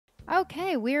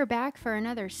Okay, we're back for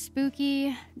another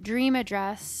spooky dream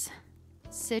address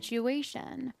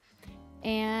situation.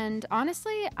 And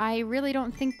honestly, I really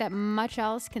don't think that much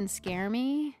else can scare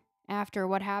me after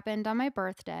what happened on my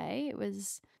birthday. It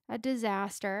was a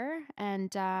disaster,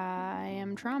 and I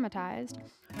am traumatized.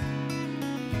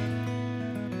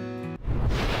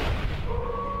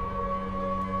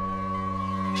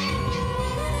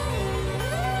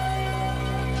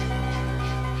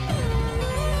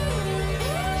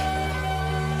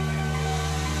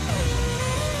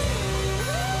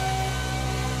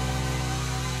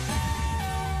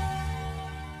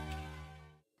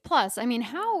 Plus, I mean,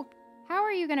 how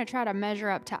are you going to try to measure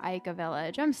up to Ica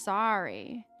Village? I'm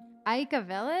sorry. Ica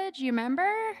Village, you remember?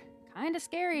 Kind of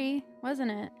scary,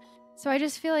 wasn't it? So I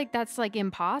just feel like that's like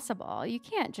impossible. You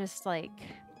can't just like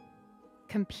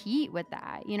compete with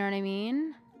that. You know what I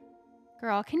mean?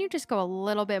 Girl, can you just go a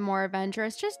little bit more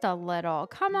adventurous? Just a little.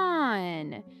 Come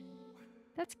on.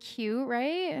 That's cute,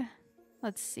 right?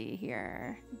 Let's see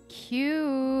here.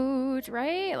 Cute,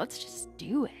 right? Let's just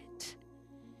do it.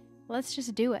 Let's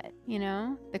just do it, you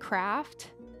know? The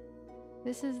Craft.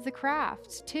 This is The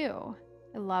Craft, too.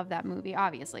 I love that movie,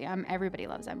 obviously. Everybody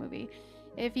loves that movie.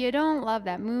 If you don't love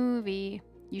that movie,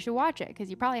 you should watch it, because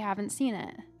you probably haven't seen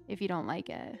it if you don't like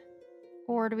it.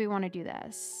 Or do we want to do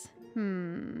this?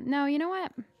 No, you know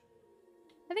what?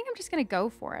 I think I'm just going to go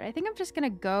for it. I think I'm just going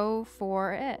to go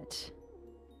for it.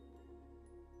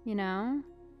 You know?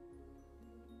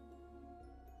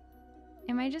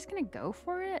 Am I just going to go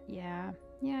for it? Yeah.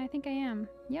 Yeah, I think I am.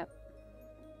 Yep.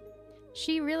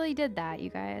 She really did that,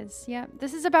 you guys. Yep.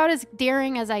 This is about as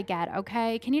daring as I get,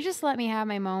 okay? Can you just let me have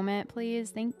my moment, please?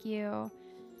 Thank you.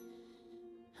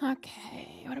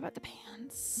 Okay. What about the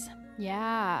pants?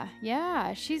 Yeah.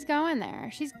 Yeah. She's going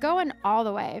there. She's going all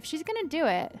the way. If she's going to do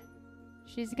it,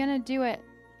 she's going to do it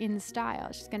in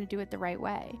style. She's going to do it the right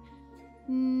way.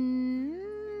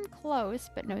 Close,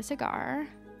 but no cigar.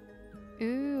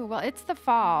 Ooh, well, it's the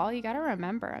fall. You got to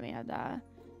remember, Amanda.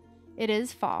 It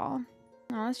is fall.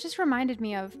 Oh, this just reminded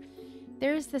me of,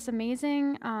 there's this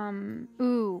amazing,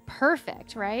 ooh,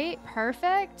 perfect, right?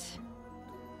 Perfect.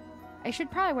 I should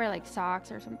probably wear like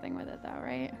socks or something with it though,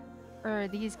 right? Or are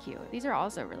these cute? These are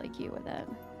also really cute with it.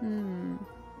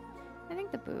 I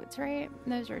think the boots, right?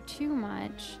 Those are too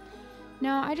much.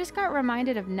 No, I just got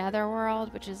reminded of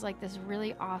Netherworld, which is like this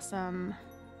really awesome,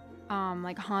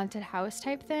 like haunted house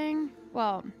type thing.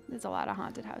 Well, there's a lot of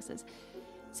haunted houses.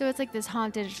 So it's like this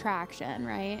haunted attraction,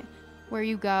 right? Where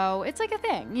you go, it's like a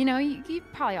thing, you know, you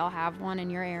probably all have one in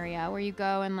your area where you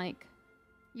go and like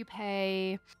you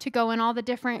pay to go in all the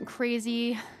different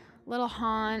crazy little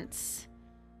haunts.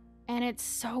 And it's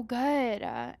so good.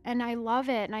 And I love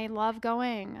it. And I love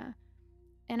going.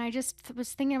 And I just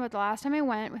was thinking about the last time I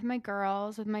went with my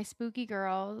girls, with my spooky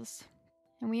girls.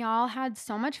 And we all had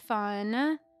so much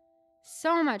fun.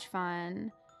 So much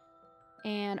fun.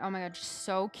 And oh my God, she's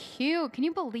so cute. Can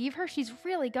you believe her? She's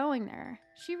really going there.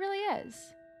 She really is.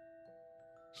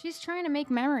 She's trying to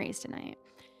make memories tonight.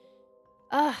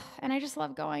 And I just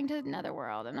love going to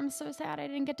Netherworld. And I'm so sad I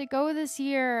didn't get to go this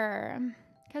year.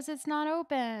 Because it's not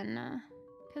open.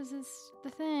 Because it's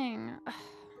the thing. Ugh.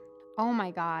 Oh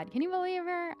my God. Can you believe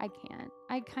her? I can't.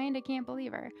 I kind of can't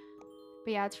believe her.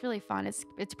 But yeah, it's really fun.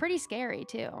 It's pretty scary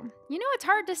too. You know, it's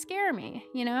hard to scare me,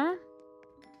 you know?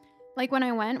 Like when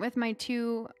I went with my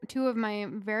two of my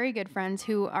very good friends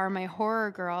who are my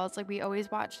horror girls, like we always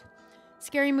watch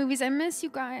scary movies. I miss you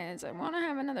guys. I want to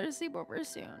have another sleepover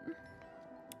soon.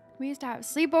 We used to have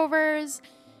sleepovers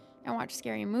and watch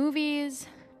scary movies.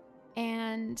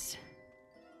 And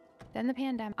then the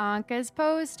pandemic. Anka's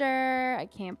poster. I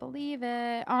can't believe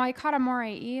it. Oh, I caught a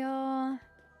moray eel.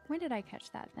 When did I catch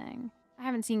that thing? I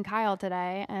haven't seen Kyle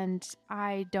today, and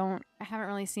I haven't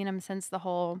really seen him since the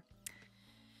whole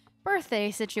birthday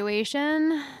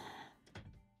situation.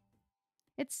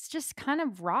 It's just kind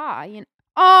of raw, you know.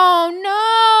 Oh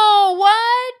no!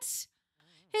 What?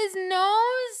 His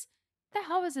nose? What the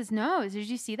hell was his nose? Did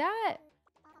you see that?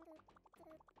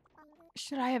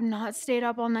 Should I have not stayed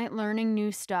up all night learning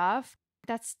new stuff?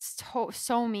 That's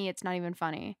so me, it's not even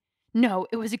funny. No,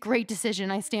 it was a great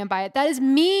decision. I stand by it. That is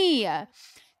me.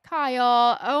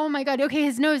 Kyle. Oh my God. Okay,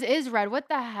 his nose is red. What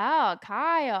the hell?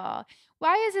 Kyle.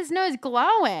 Why is his nose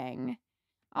glowing?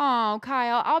 Oh,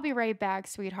 Kyle, I'll be right back,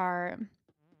 sweetheart.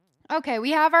 Okay, we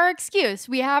have our excuse.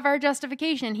 We have our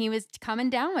justification. He was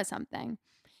coming down with something.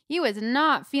 He was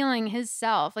not feeling his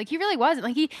self. Like, he really wasn't.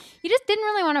 Like, he just didn't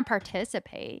really want to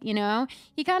participate, you know?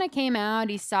 He kind of came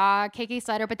out. He saw KK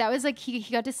Slider, but that was like, he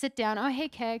got to sit down. Oh, hey,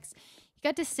 Kix. He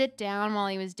got to sit down while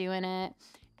he was doing it.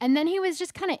 And then he was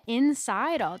just kind of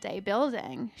inside all day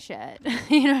building shit.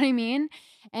 You know what I mean?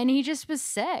 And he just was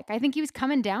sick. I think he was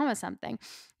coming down with something.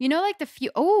 You know, like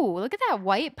oh, look at that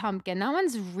white pumpkin. That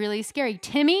one's really scary.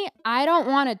 Timmy, I don't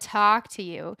want to talk to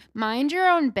you. Mind your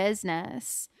own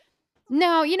business.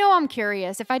 No, you know, I'm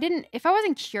curious. If I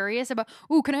wasn't curious about,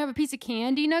 ooh, can I have a piece of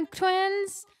candy, Nug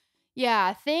Twins?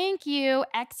 Yeah, thank you.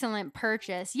 Excellent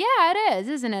purchase. Yeah, it is,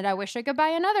 isn't it? I wish I could buy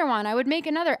another one. I would make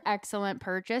another excellent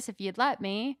purchase if you'd let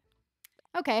me.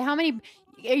 Okay, how many,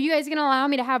 are you guys going to allow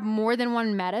me to have more than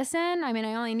one medicine? I mean,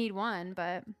 I only need one,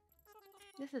 but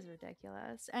this is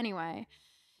ridiculous. Anyway,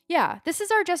 yeah, this is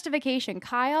our justification.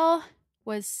 Kyle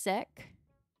was sick.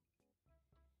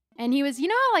 And he was, you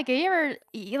know, like, you ever,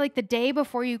 like the day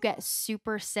before you get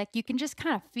super sick, you can just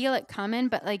kind of feel it coming,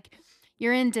 but like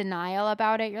you're in denial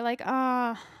about it. You're like,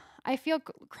 I feel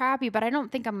crappy, but I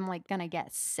don't think I'm like going to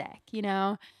get sick, you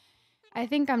know? I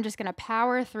think I'm just going to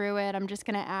power through it. I'm just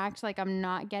going to act like I'm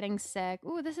not getting sick.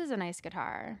 Ooh, this is a nice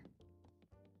guitar.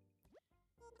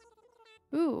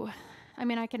 Ooh, I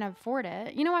mean, I can afford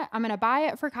it. You know what? I'm going to buy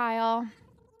it for Kyle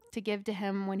to give to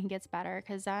him when he gets better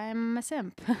because I'm a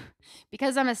simp.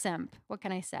 Because I'm a simp. What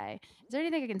can I say? Is there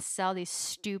anything I can sell these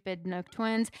stupid Nook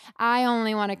Twins? I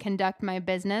only want to conduct my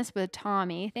business with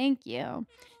Tommy. Thank you.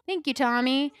 Thank you,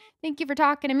 Tommy. Thank you for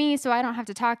talking to me so I don't have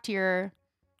to talk to your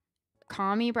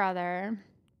commie brother.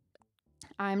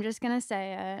 I'm just going to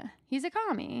say it. He's a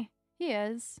commie. He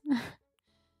is.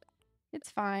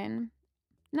 It's fine.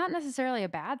 Not necessarily a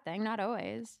bad thing. Not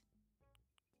always.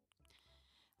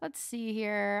 Let's see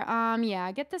here.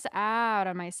 Yeah, get this out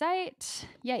of my sight.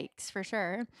 Yikes, for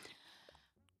sure.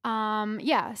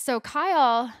 Yeah, so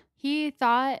Kyle, he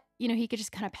thought, you know, he could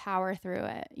just kind of power through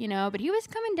it, you know, but he was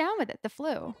coming down with it, the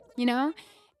flu, you know?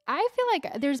 I feel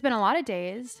like there's been a lot of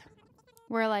days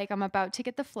where like I'm about to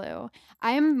get the flu.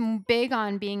 I am big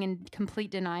on being in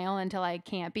complete denial until I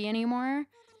can't be anymore,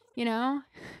 you know?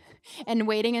 And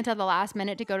waiting until the last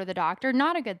minute to go to the doctor,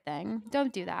 not a good thing.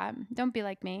 Don't do that. Don't be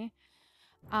like me.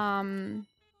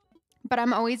 But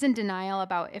I'm always in denial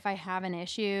about if I have an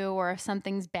issue or if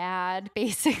something's bad,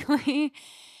 basically.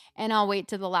 And I'll wait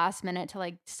to the last minute to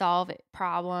like solve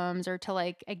problems or to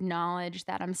like acknowledge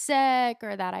that I'm sick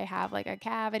or that I have like a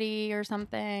cavity or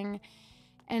something.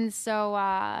 And so,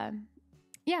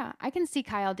 yeah, I can see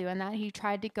Kyle doing that. He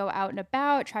tried to go out and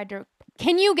about,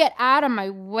 can you get out of my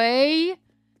way?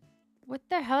 What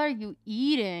the hell are you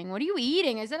eating? What are you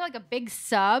eating? Is it like a big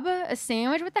sub? A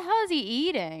sandwich? What the hell is he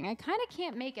eating? I kind of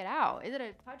can't make it out. Is it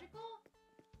a fudgicle?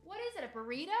 What is it? A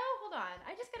burrito? Hold on.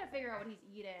 I just got to figure out what he's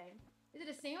eating. Is it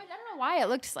a sandwich? I don't know why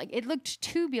it looked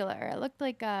tubular. It looked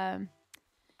like a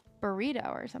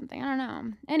burrito or something. I don't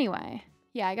know. Anyway,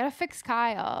 yeah, I got to fix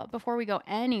Kyle before we go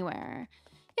anywhere.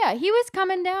 Yeah, he was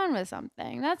coming down with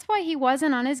something. That's why he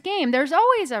wasn't on his game. There's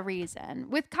always a reason.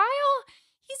 With Kyle,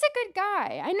 he's a good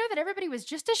guy. I know that everybody was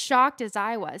just as shocked as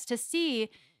I was to see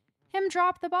him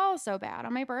drop the ball so bad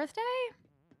on my birthday.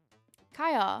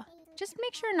 Kyle, just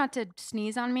make sure not to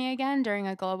sneeze on me again during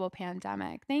a global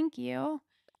pandemic. Thank you.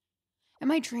 Am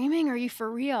I dreaming or are you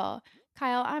for real?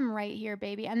 Kyle, I'm right here,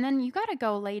 baby. And then you got to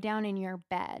go lay down in your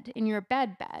bed,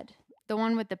 bed, the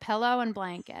one with the pillow and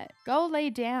blanket. Go lay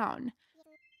down.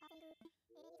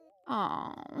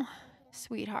 Oh,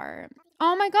 sweetheart.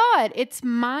 Oh my God, it's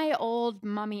my old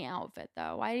mummy outfit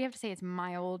though. Why do you have to say it's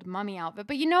my old mummy outfit?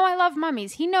 But you know I love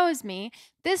mummies. He knows me.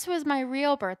 This was my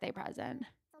real birthday present.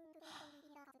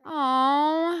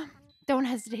 Oh, don't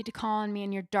hesitate to call on me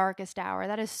in your darkest hour.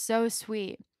 That is so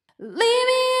sweet. Leave me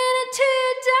into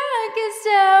your darkest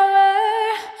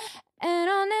hour, and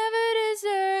I'll never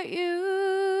desert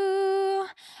you.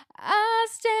 I'll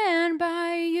stand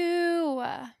by you.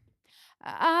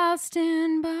 I'll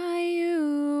stand by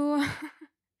you.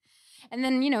 And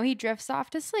then, you know, he drifts off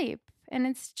to sleep. And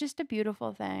it's just a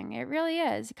beautiful thing. It really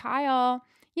is. Kyle,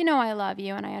 you know I love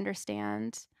you and I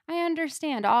understand. I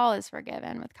understand all is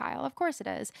forgiven with Kyle. Of course it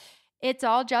is. It's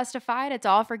all justified. It's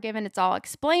all forgiven. It's all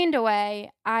explained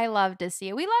away. I love to see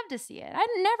it. We love to see it. I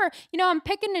never, you know, I'm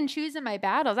picking and choosing my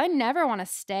battles. I never want to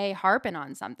stay harping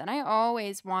on something. I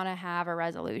always want to have a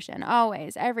resolution.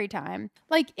 Always, every time.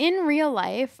 Like in real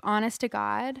life, honest to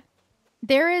God,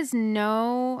 there is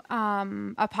no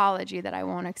apology that I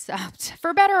won't accept,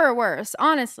 for better or worse.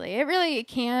 Honestly, it really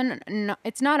can.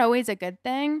 It's not always a good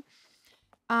thing.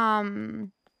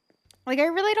 Like, I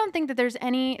really don't think that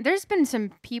there's been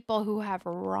some people who have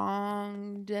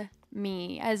wronged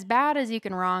me as bad as you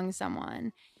can wrong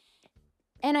someone.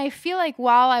 And I feel like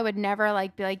while I would never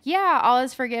like be like, yeah, all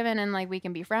is forgiven and like we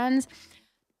can be friends,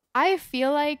 I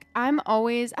feel like I'm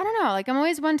always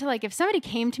one to like, if somebody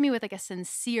came to me with like a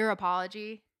sincere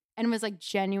apology and was like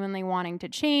genuinely wanting to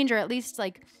change, or at least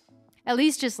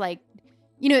just like,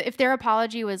 you know, if their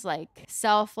apology was like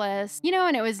selfless, you know,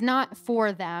 and it was not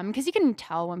for them, because you can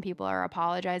tell when people are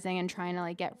apologizing and trying to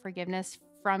like get forgiveness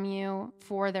from you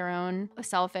for their own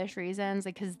selfish reasons,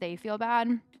 like because they feel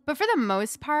bad. But for the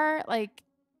most part, like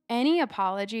any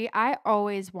apology, I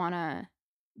always want to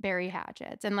bury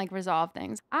hatchets and like resolve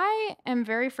things. I am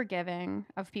very forgiving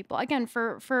of people. Again,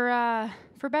 for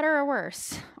better or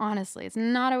worse, honestly. It's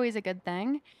not always a good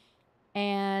thing.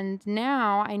 And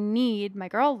now I need my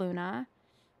girl Luna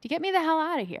to get me the hell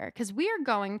out of here, because we are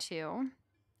going to,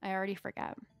 I already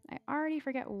forget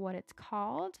what it's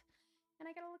called, and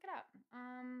I gotta look it up.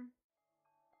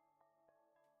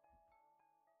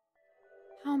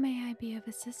 How may I be of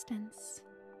assistance?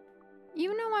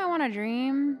 You know I want a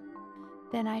dream.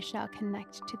 Then I shall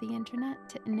connect to the internet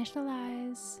to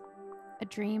initialize a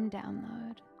dream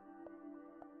download.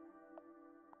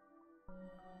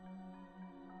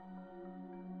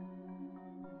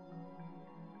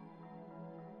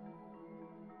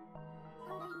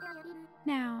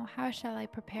 Now, how shall I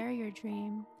prepare your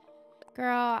dream?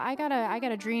 Girl, I got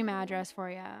a dream address for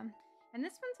you. And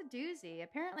this one's a doozy.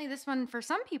 Apparently this one, for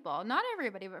some people, not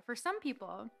everybody, but for some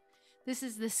people, this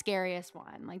is the scariest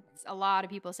one. Like, a lot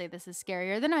of people say this is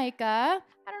scarier than Ica. I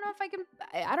don't know if I can,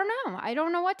 I don't know. I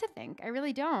don't know what to think. I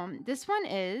really don't. This one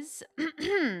is,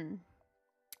 I'm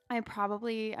going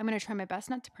to try my best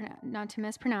not to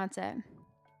mispronounce it.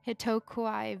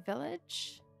 Hitokuai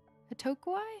Village?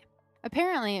 Hitokuai?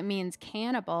 Apparently it means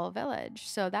cannibal village.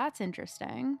 So that's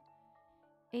interesting.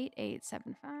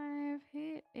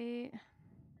 887588.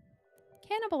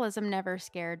 Cannibalism never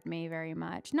scared me very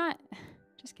much.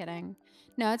 Just kidding.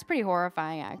 No, it's pretty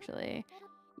horrifying actually.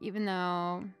 Even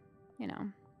though, you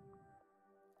know,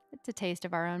 it's a taste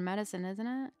of our own medicine,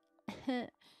 isn't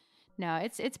it? No,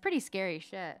 it's pretty scary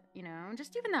shit, you know?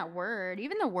 Just even that word,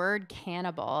 even the word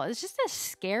cannibal, is just a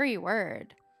scary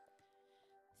word.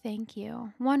 Thank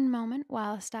you. One moment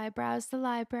whilst I browse the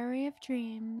library of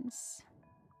dreams.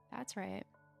 That's right.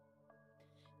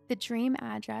 The dream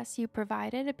address you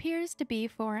provided appears to be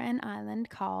for an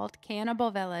island called Cannibal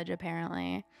Village,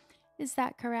 apparently. Is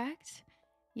that correct?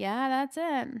 Yeah, that's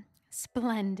it.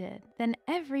 Splendid. Then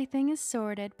everything is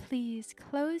sorted. Please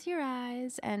close your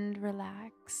eyes and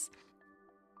relax.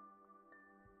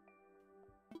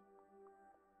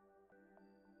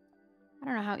 I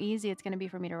don't know how easy it's going to be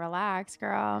for me to relax,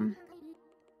 girl.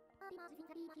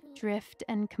 Drift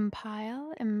and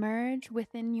compile. Emerge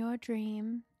within your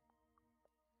dream.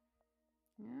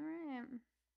 All right.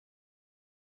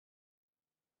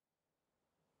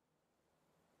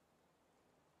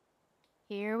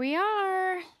 Here we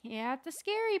are. Yeah, at the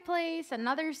scary place.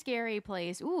 Another scary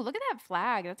place. Ooh, look at that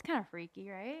flag. That's kind of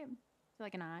freaky, right? It's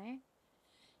like an eye.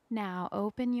 Now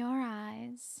open your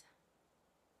eyes.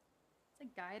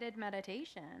 It's a guided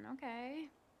meditation. Okay.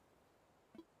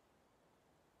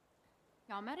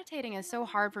 Y'all, meditating is so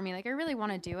hard for me. Like, I really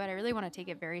want to do it. I really want to take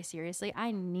it very seriously.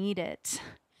 I need it.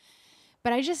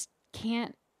 But I just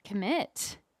can't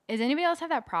commit. Does anybody else have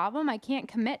that problem? I can't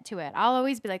commit to it. I'll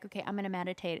always be like, okay, I'm going to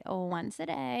meditate once a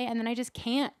day. And then I just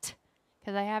can't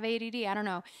because I have ADD. I don't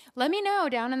know. Let me know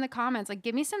down in the comments. Like,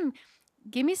 give me some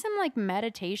like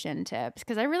meditation tips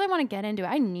because I really want to get into it.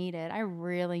 I need it. I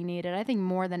really need it. I think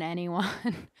more than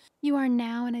anyone. You are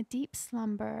now in a deep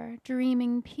slumber,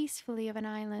 dreaming peacefully of an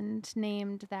island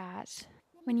named that.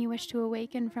 When you wish to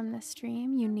awaken from this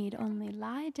dream, you need only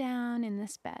lie down in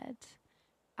this bed.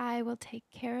 I will take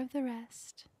care of the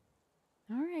rest.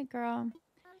 All right, girl.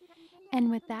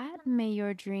 And with that, may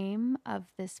your dream of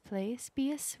this place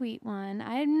be a sweet one.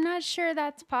 I'm not sure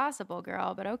that's possible,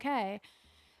 girl, but okay.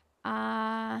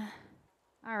 All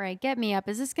right, get me up.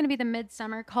 Is this going to be the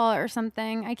midsummer call or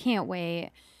something? I can't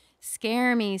wait.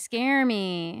 Scare me, scare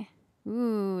me.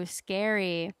 Ooh,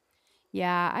 scary.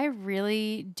 Yeah, I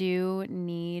really do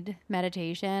need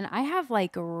meditation. I have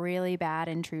like really bad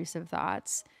intrusive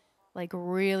thoughts. Like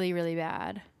really, really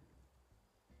bad.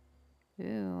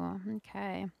 Ooh,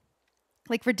 okay.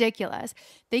 Like ridiculous.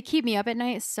 They keep me up at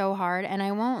night so hard, and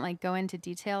I won't like go into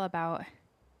detail about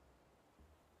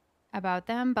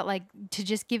them, but like to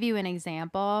just give you an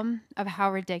example of how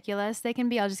ridiculous they can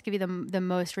be, I'll just give you the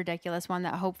most ridiculous one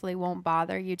that hopefully won't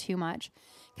bother you too much.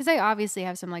 Because I obviously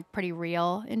have some like pretty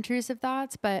real intrusive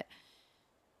thoughts, but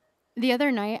the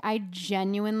other night I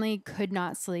genuinely could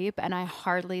not sleep and I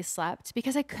hardly slept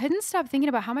because I couldn't stop thinking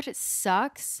about how much it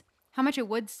sucks. How much it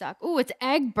would suck. Oh, it's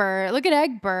Egbert. Look at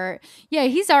Egbert. Yeah,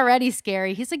 he's already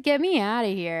scary. He's like, get me out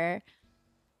of here.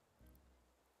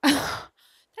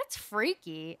 That's that's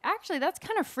freaky. Actually, that's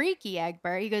kind of freaky,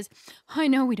 Egbert. He goes, I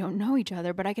know we don't know each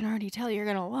other, but I can already tell you're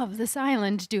going to love this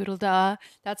island, doodle-duh.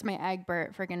 That's my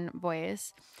Egbert friggin'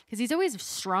 voice. Because he's always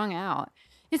strung out.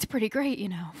 It's pretty great, you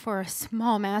know, for a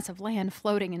small mass of land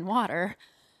floating in water.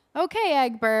 Okay,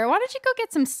 Egbert, why don't you go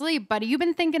get some sleep, buddy? You've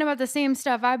been thinking about the same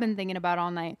stuff I've been thinking about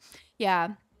all night. Yeah.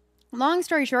 Long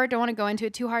story short, don't want to go into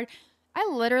it too hard. I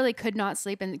literally could not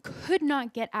sleep and could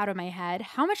not get out of my head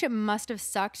how much it must have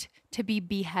sucked to be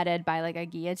beheaded by like a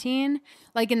guillotine,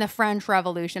 like in the French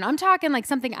Revolution. I'm talking like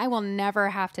something I will never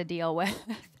have to deal with.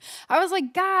 I was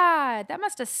like, God, that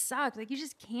must have sucked. Like you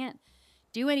just can't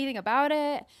do anything about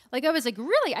it. Like I was like,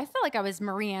 really, I felt like I was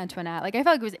Marie Antoinette. Like I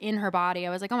felt like it was in her body. I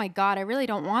was like, oh my God, I really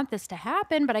don't want this to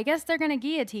happen, but I guess they're going to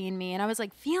guillotine me. And I was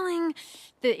like feeling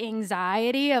the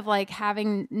anxiety of like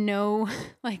having no,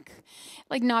 like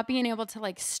not being able to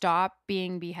like stop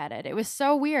being beheaded. It was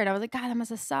so weird. I was like, God, that must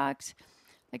have sucked.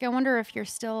 Like, I wonder if you're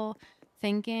still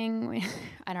thinking,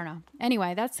 I don't know.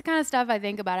 Anyway, that's the kind of stuff I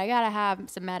think about. I got to have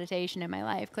some meditation in my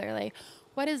life, clearly.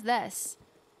 What is this?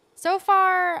 So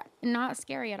far, not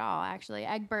scary at all, actually.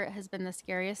 Egbert has been the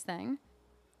scariest thing.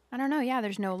 I don't know. Yeah,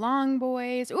 there's no long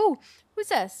boys. Ooh, who's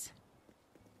this?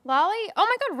 Lolly? Oh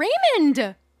my God,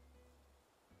 Raymond!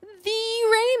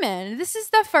 The Raymond. This is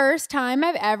the first time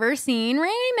I've ever seen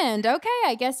Raymond. Okay,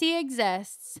 I guess he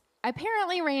exists.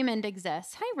 Apparently Raymond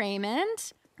exists. Hi,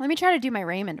 Raymond. Let me try to do my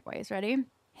Raymond voice. Ready?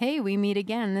 Hey, we meet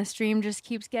again. This dream just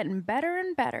keeps getting better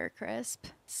and better, Crisp.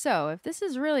 So, if this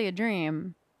is really a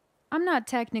dream, I'm not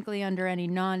technically under any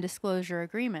non-disclosure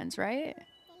agreements, right?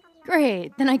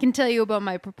 Great. Then I can tell you about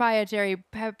my proprietary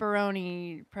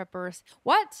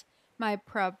What? My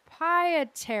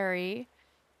proprietary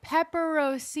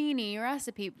pepperoni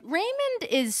recipe. Raymond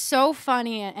is so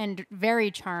funny and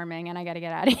very charming, and I gotta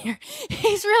get out of here.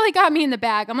 He's really got me in the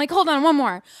bag. I'm like, hold on, one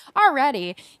more.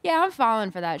 Already. Yeah, I'm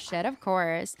falling for that shit, of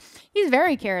course. He's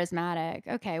very charismatic.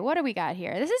 Okay, what do we got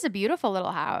here? This is a beautiful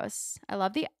little house. I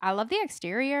love the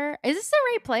exterior. Is this the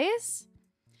right place?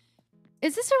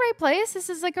 Is this the right place? This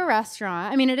is like a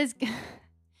restaurant. I mean, it is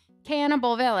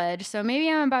Cannibal Village, so maybe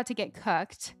I'm about to get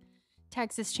cooked.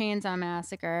 Texas Chainsaw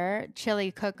Massacre,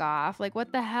 chili cook-off. Like,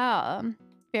 what the hell?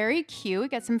 Very cute. We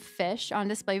got some fish on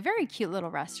display. Very cute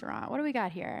little restaurant. What do we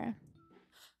got here?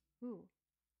 Ooh.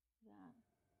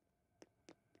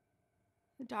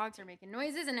 The dogs are making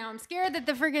noises, and now I'm scared that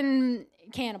the friggin'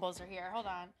 cannibals are here. Hold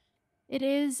on. It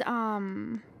is,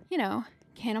 you know,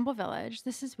 Cannibal Village.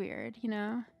 This is weird, you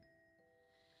know?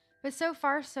 But so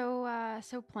far, so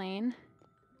plain.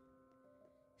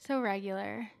 So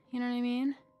regular. You know what I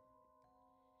mean?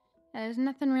 There's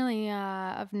nothing really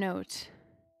of note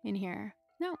in here.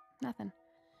 No, nothing.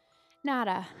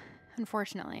 Nada,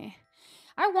 unfortunately.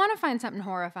 I want to find something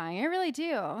horrifying. I really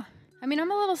do. I mean,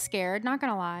 I'm a little scared, not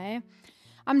gonna lie.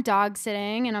 I'm dog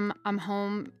sitting and I'm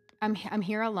home. I'm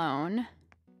here alone.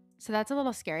 So that's a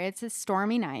little scary. It's a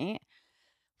stormy night.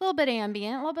 A little bit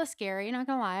ambient, a little bit scary, not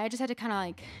gonna lie. I just had to kind of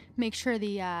like make sure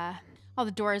all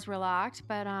the doors were locked,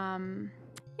 but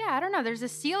yeah, I don't know. There's a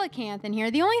coelacanth in here.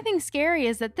 The only thing scary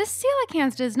is that this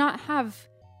coelacanth does not have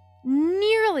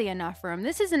nearly enough room.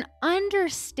 This is an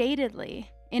understatedly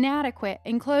inadequate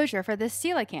enclosure for this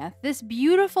coelacanth. This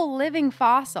beautiful living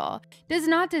fossil does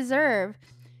not deserve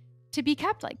to be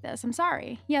kept like this. I'm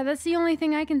sorry. Yeah, that's the only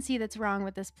thing I can see that's wrong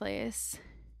with this place.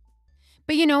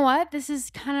 But you know what? This is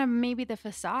kind of maybe the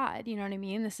facade. You know what I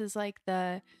mean? This is like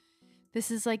the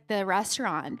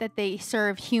restaurant that they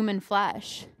serve human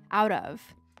flesh out of.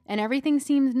 And everything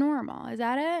seems normal. Is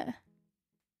that it?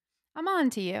 I'm on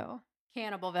to you.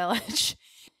 Cannibal Village.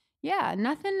 Yeah,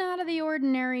 nothing out of the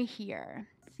ordinary here.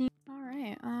 All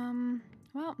right.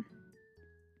 Well,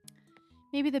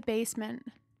 maybe the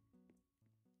basement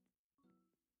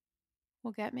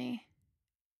will get me.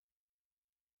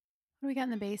 What do we got in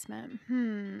the basement?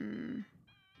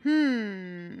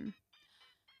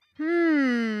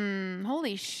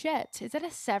 Holy shit. Is that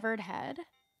a severed head?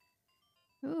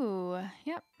 Ooh,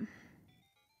 yep.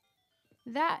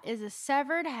 That is a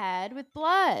severed head with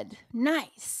blood.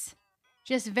 Nice.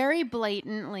 Just very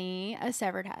blatantly a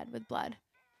severed head with blood.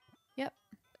 Yep.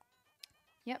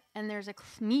 Yep. And there's a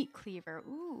meat cleaver.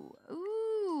 Ooh.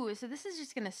 Ooh. So this is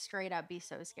just going to straight up be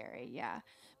so scary. Yeah.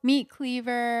 Meat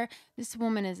cleaver. This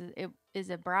woman is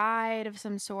a bride of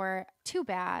some sort. Too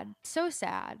bad. So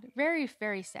sad. Very,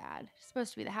 very sad. She's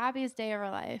supposed to be the happiest day of her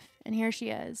life. And here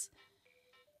she is.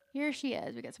 Here she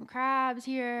is. We got some crabs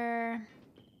here.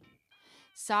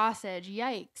 Sausage.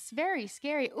 Yikes. Very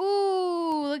scary.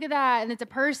 Ooh, look at that. And it's a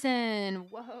person.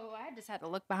 Whoa. I just had to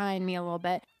look behind me a little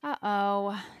bit.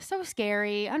 Uh-oh. So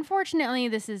scary. Unfortunately,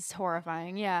 this is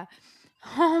horrifying. Yeah.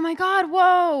 Oh my God.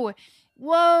 Whoa.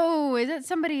 Whoa, is that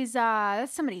somebody's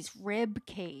that's somebody's rib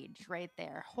cage right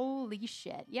there. Holy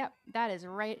shit. Yep, that is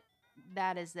right.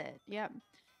 That is it. Yep.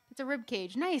 It's a rib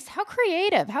cage. Nice. How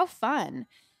creative. How fun.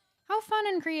 How fun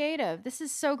and creative. This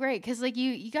is so great cuz like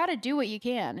you got to do what you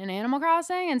can in Animal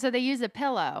Crossing, and so they use a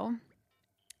pillow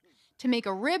to make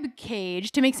a rib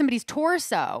cage to make somebody's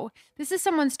torso. This is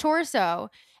someone's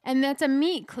torso. And that's a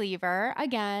meat cleaver,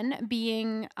 again,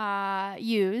 being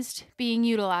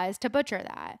utilized to butcher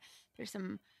that. There's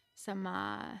some,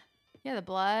 the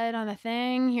blood on the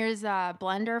thing. Here's a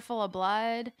blender full of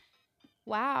blood.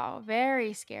 Wow,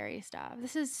 very scary stuff.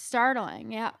 This is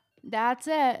startling. Yeah, that's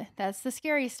it. That's the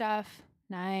scary stuff.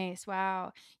 Nice.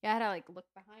 Wow. Yeah, I had to like look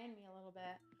behind me a little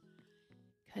bit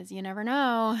because you never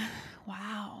know.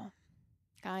 Wow.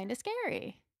 Kind of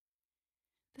scary.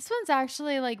 This one's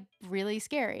actually like really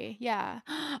scary. Yeah.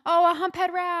 Oh, a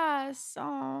humphead wrasse.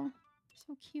 Oh,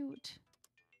 so cute.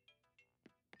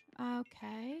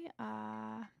 Okay.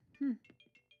 I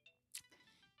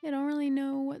don't really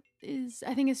know what is.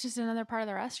 I think it's just another part of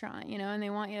the restaurant, and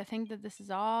they want you to think that this is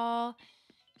all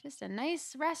just a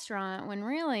nice restaurant when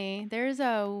really there's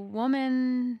a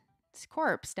woman's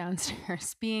corpse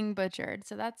downstairs being butchered.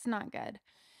 So that's not good.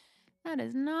 That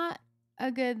is not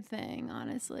a good thing,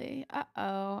 honestly.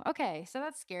 Uh-oh. Okay, so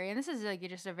that's scary. And this is like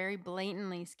just a very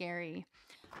blatantly scary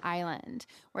island.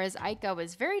 Whereas Ica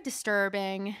was very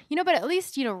disturbing. But at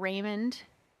least, Raymond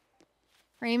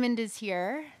is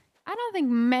here. I don't think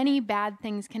many bad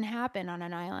things can happen on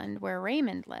an island where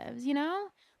Raymond lives,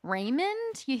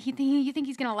 Raymond? You think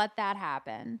he's going to let that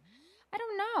happen? I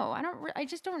don't know. I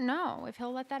just don't know if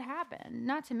he'll let that happen.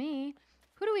 Not to me.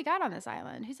 Who do we got on this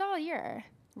island? Who's all here?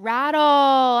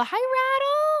 Rattle. Hi,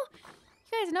 Rattle.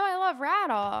 You guys know I love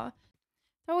Rattle.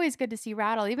 It's always good to see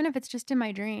Rattle, even if it's just in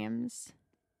my dreams.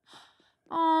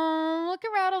 Oh, look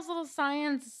at Rattle's little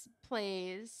science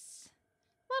place.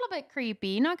 A little bit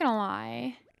creepy, not gonna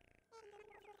lie.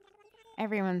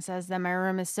 Everyone says that my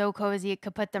room is so cozy it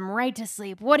could put them right to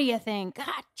sleep. What do you think?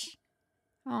 Gotch.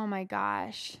 Oh my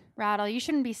gosh. Rattle, you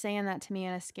shouldn't be saying that to me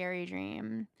in a scary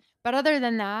dream. But other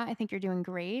than that, I think you're doing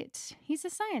great. He's a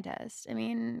scientist. I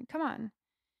mean, come on.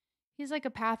 He's like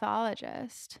a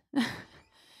pathologist.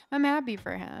 I'm happy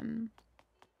for him.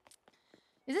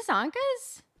 Is this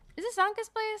Anka's? Is this Anka's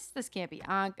place? This can't be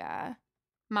Anka.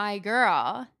 My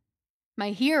girl. My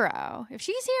hero. If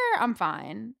she's here, I'm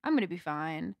fine. I'm going to be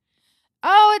fine.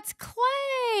 Oh, it's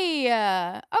Clay. Okay.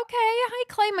 Hi,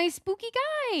 Clay, my spooky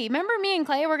guy. Remember me and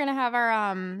Clay? We're going to have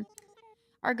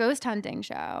our ghost hunting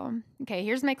show. Okay,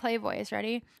 here's my Clay voice.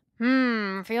 Ready?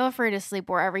 Feel free to sleep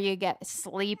wherever you get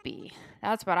sleepy.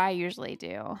 That's what I usually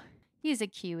do. He's a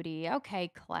cutie.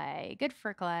 Okay, Clay. Good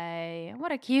for Clay.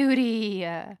 What a cutie.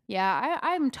 Yeah,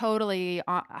 I'm totally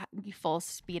full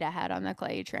speed ahead on the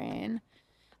Clay train.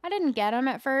 I didn't get him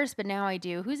at first, but now I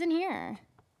do. Who's in here?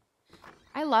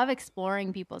 I love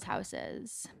exploring people's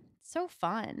houses. It's so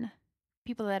fun.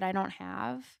 People that I don't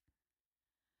have.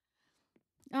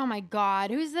 Oh my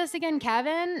God. Who's this again?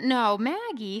 Kevin? No,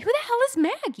 Maggie. Who the hell is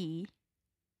Maggie?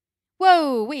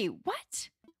 Whoa, wait, what?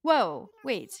 Whoa,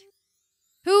 wait.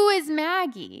 Who is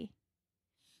Maggie?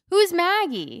 Who's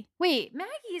Maggie? Wait,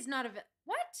 Maggie is not a...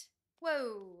 What?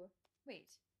 Whoa, wait.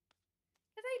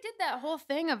 Because I did that whole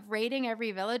thing of rating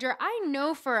every villager. I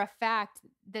know for a fact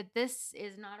that this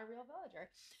is not a real villager.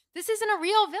 This isn't a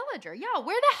real villager. Yo,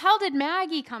 where the hell did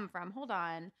Maggie come from? Hold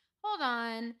on.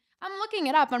 I'm looking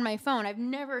it up on my phone. I've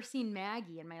never seen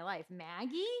Maggie in my life.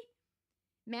 Maggie?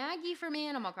 Maggie from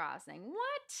Animal Crossing.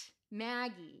 What?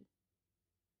 Maggie.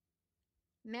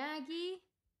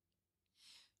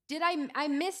 Did I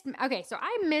missed... Okay, so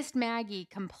I missed Maggie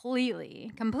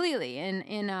completely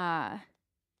in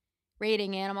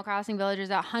rating Animal Crossing villagers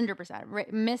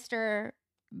 100%. Missed her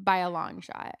by a long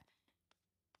shot.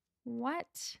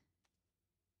 What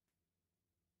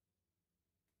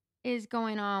is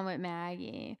going on with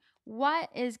Maggie? What?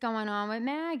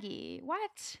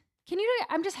 Can you do...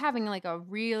 I'm just having like a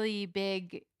really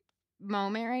big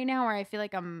moment right now where I feel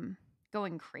like I'm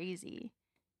going crazy.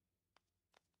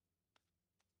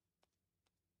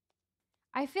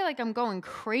 I feel like I'm going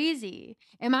crazy.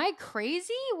 Am I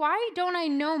crazy? Why don't I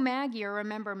know Maggie or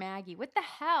remember Maggie? What the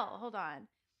hell? Hold on.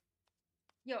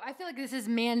 Yo, I feel like this is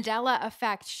Mandela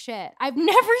effect shit. I've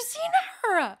never seen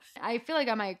her. I feel like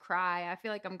I might cry. I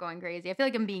feel like I'm going crazy. I feel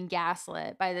like I'm being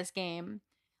gaslit by this game.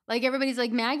 Like everybody's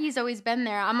like, Maggie's always been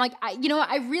there. I'm like, you know what?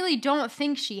 I really don't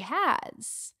think she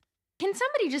has. Can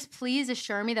somebody just please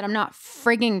assure me that I'm not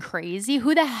frigging crazy?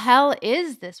 Who the hell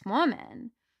is this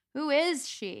woman? Who is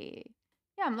she?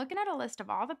 Yeah, I'm looking at a list of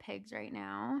all the pigs right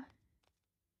now.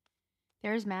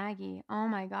 There's Maggie. Oh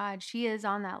my God, she is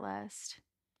on that list.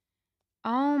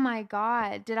 Oh my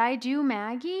God. Did I do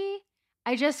Maggie?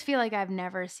 I just feel like I've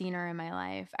never seen her in my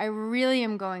life. I really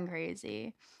am going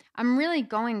crazy. I'm really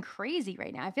going crazy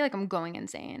right now. I feel like I'm going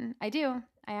insane. I do.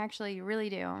 I actually really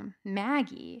do.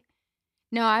 Maggie.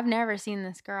 No, I've never seen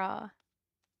this girl.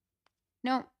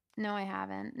 No, no, I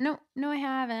haven't. No, no, I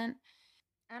haven't.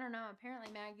 I don't know. Apparently,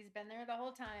 Maggie's been there the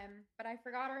whole time, but I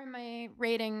forgot her in my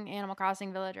rating Animal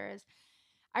Crossing villagers.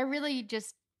 I really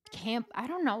just can't. I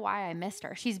don't know why I missed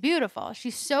her. She's beautiful.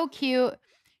 She's so cute.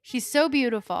 She's so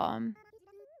beautiful.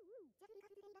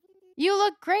 You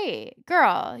look great,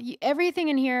 girl. Everything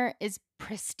in here is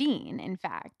pristine, in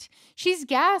fact. She's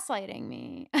gaslighting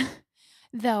me.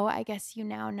 Though I guess you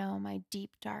now know my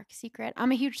deep, dark secret.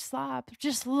 I'm a huge slob.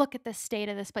 Just look at the state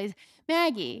of this place.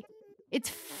 Maggie, it's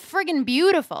friggin'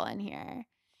 beautiful in here.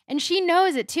 And she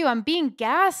knows it too. I'm being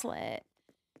gaslit.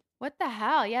 What the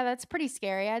hell? Yeah, that's pretty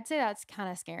scary. I'd say that's kind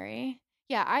of scary.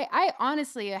 Yeah, I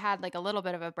honestly had like a little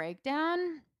bit of a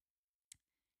breakdown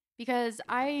because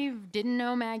I didn't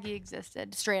know Maggie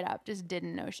existed. Straight up, just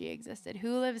didn't know she existed.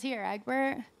 Who lives here,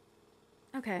 Egbert?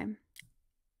 Okay.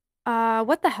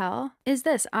 What the hell is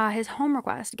this? His home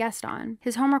request, Gaston.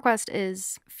 His home request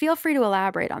is, feel free to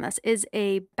elaborate on this, is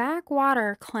a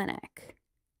backwater clinic.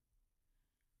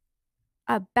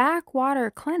 A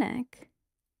backwater clinic?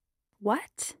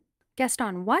 What?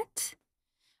 Gaston, what?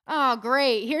 Oh,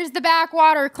 great. Here's the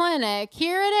backwater clinic.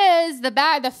 Here it is,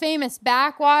 the famous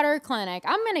backwater clinic.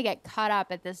 I'm going to get cut up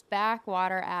at this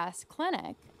backwater ass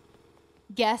clinic.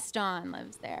 Gaston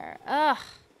lives there. Ugh.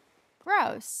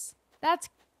 Gross. That's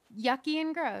yucky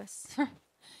and gross.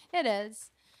 It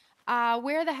is.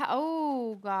 Where the hell?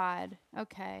 Oh, God.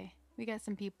 Okay. We got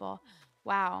some people.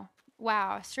 Wow.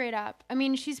 Wow. Straight up. I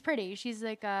mean, she's pretty. She's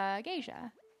like a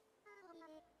geisha.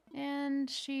 And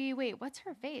wait, what's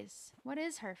her face? What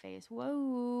is her face?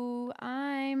 Whoa,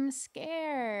 I'm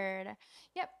scared.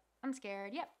 Yep, I'm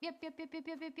scared. Yep.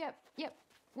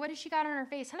 What has she got on her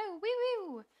face? Hello, woo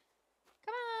woo.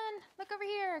 Come on, look over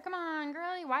here. Come on,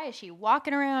 girlie. Why is she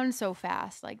walking around so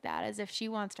fast like that as if she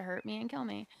wants to hurt me and kill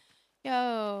me? Yo.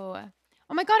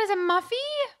 Oh my God, is it Muffy?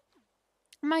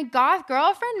 My goth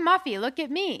girlfriend, Muffy, look at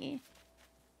me.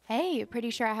 Hey, pretty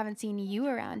sure I haven't seen you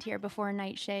around here before,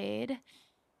 Nightshade.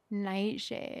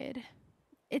 Nightshade.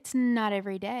 It's not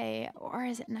every day, or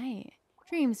is it night?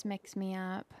 Dreams mix me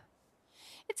up.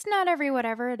 It's not every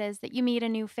whatever it is that you meet a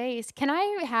new face. Can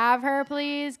I have her,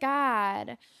 please?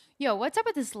 God. Yo, what's up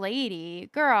with this lady?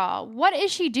 Girl, what is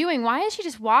she doing? Why is she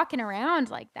just walking around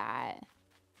like that?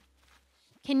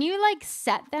 Can you, like,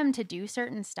 set them to do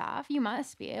certain stuff? You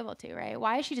must be able to, right?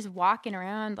 Why is she just walking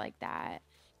around like that?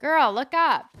 Girl, look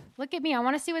up. Look at me. I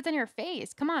want to see what's on your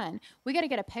face. Come on. We got to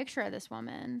get a picture of this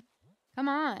woman. Come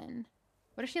on.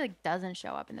 What if she, like, doesn't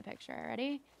show up in the picture?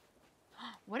 Ready?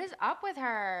 What is up with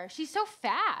her? She's so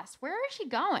fast. Where is she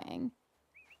going?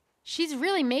 She's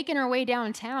really making her way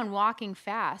downtown, walking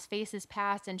fast. Faces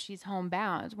past and she's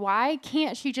homebound. Why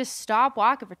can't she just stop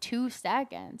walking for 2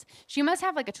 seconds? She must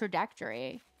have, like, a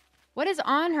trajectory. What is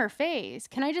on her face?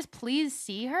 Can I just please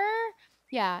see her?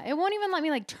 Yeah, it won't even let me,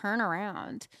 like, turn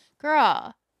around.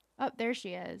 Girl. Oh, there she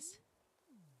is.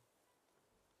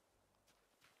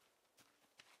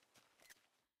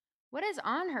 What is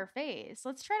on her face?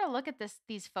 Let's try to look at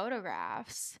these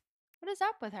photographs. What is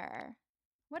up with her?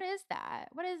 What is that?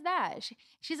 What is that?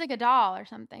 She's like a doll or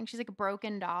something. She's like a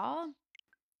broken doll.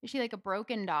 Is she like a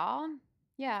broken doll?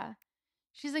 Yeah.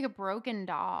 She's like a broken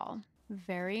doll.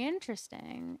 Very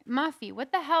interesting. Muffy,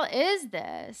 what the hell is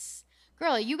this?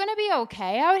 Girl, are you going to be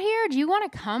okay out here? Do you want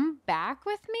to come back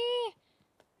with me?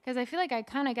 Because I feel like I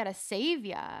kind of got to save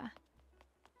ya.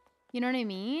 You know what I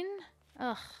mean?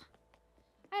 Ugh.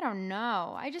 I don't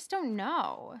know. I just don't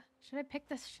know. Should I pick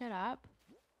this shit up?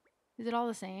 Is it all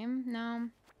the same? No.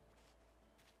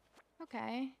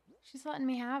 Okay. She's letting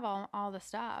me have all the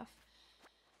stuff.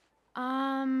 What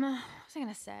was I going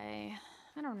to say?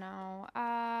 I don't know.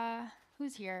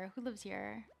 Who's here? Who lives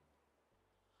here?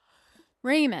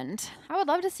 Raymond. I would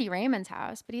love to see Raymond's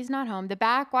house, but he's not home. The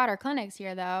backwater clinic's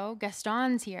here, though.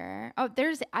 Gaston's here. Oh,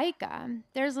 there's Ica.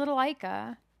 There's little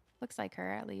Ica. Looks like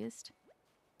her, at least.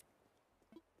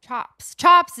 Chops.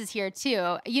 Chops is here,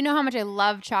 too. You know how much I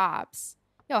love Chops.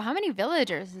 Yo, how many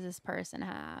villagers does this person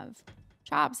have?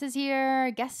 Chops is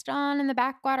here. Gaston in the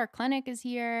backwater clinic is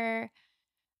here.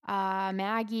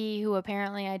 Maggie, who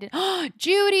apparently I did.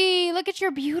 Judy, look at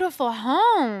your beautiful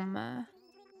home.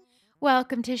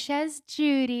 Welcome to Chez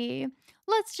Judy.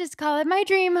 Let's just call it my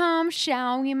dream home,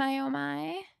 shall we, my oh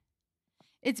my?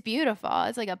 It's beautiful.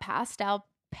 It's like a pastel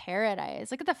paradise.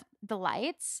 Look at the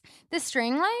lights. The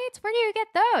string lights. Where do you get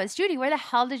those? Judy, where the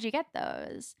hell did you get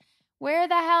those? Where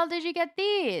the hell did you get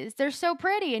these? They're so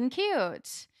pretty and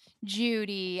cute.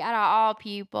 Judy, out of all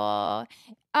people,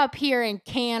 up here in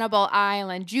Cannibal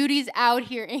Island. Judy's out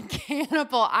here in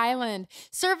Cannibal Island,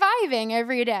 surviving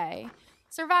every day.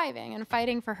 Surviving and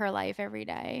fighting for her life every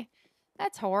day.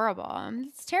 That's horrible.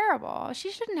 It's terrible.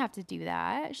 She shouldn't have to do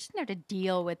that. She shouldn't have to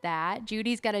deal with that.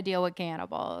 Judy's got to deal with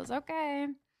cannibals. Okay.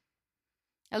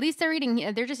 At least they're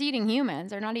just eating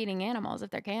humans. They're not eating animals if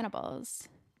they're cannibals.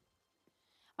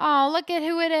 Oh, look at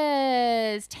who it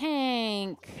is.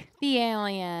 Tank, the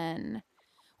alien.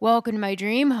 Welcome to my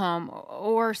dream home.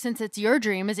 Or since it's your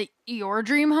dream, is it your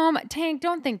dream home? Tank,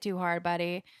 don't think too hard,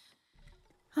 buddy.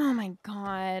 Oh my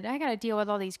God. I got to deal with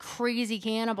all these crazy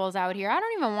cannibals out here. I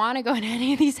don't even want to go into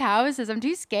any of these houses. I'm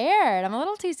too scared. I'm a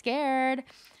little too scared.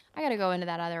 I got to go into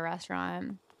that other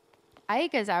restaurant.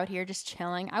 Ike is out here just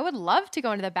chilling. I would love to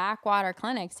go into the backwater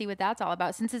clinic, see what that's all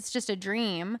about, since it's just a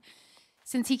dream.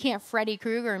 Since he can't Freddy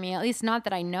Krueger me, at least not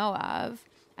that I know of.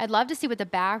 I'd love to see what the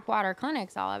backwater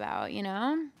clinic's all about, you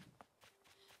know?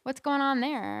 What's going on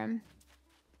there?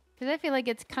 Because I feel like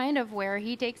it's kind of where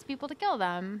he takes people to kill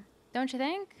them. Don't you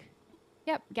think?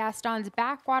 Yep, Gaston's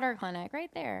backwater clinic. Right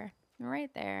there.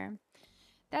 Right there.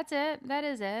 That's it. That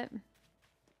is it.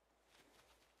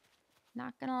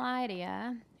 Not gonna lie to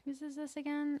ya. Whose is this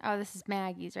again? Oh, this is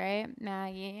Maggie's, right?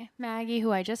 Maggie. Maggie,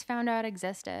 who I just found out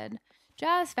existed.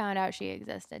 Just found out she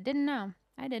existed. Didn't know.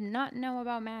 I did not know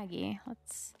about Maggie.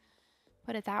 Let's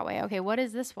put it that way. Okay, what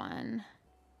is this one?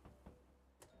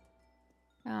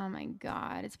 Oh my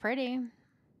God. It's pretty. On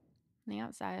the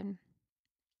outside.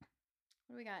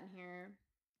 What do we got in here?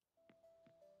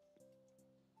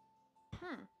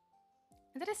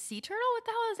 Is that a sea turtle? What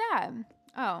the hell is that?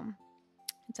 Oh.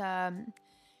 It's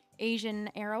Asian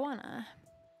arowana.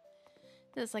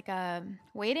 There's like a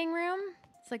waiting room.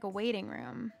 It's like a waiting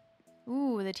room.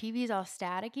 Ooh, the TV's all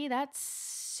staticky. That's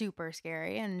super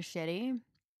scary and shitty.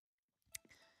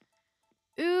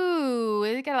 Ooh,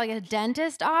 it got like a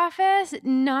dentist office.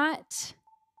 Not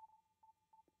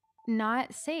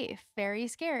safe. Very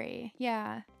scary.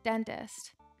 Yeah,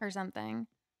 dentist or something.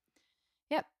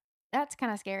 Yep, that's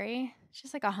kind of scary. It's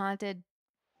just like a haunted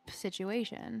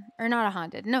situation. Or not a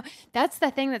haunted. No, that's the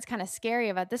thing that's kind of scary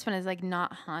about this one is like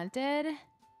not haunted.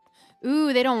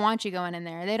 Ooh, they don't want you going in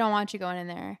there. They don't want you going in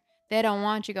there. They don't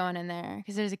want you going in there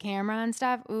because there's a camera and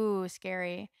stuff. Ooh,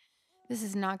 scary. This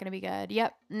is not going to be good.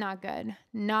 Yep, not good.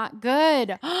 Not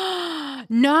good.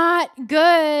 Not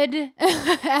good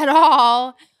at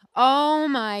all. Oh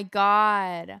my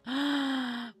God.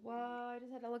 Whoa, I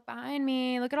just had to look behind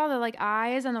me. Look at all the like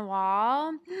eyes on the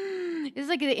wall. This is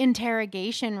like the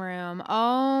interrogation room.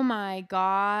 Oh my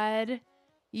God.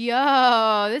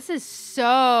 Yo, this is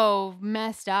so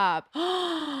messed up.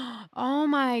 Oh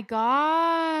my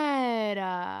God.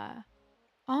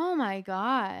 Oh my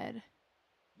God.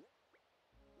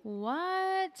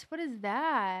 What? What is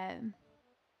that?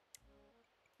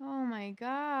 Oh my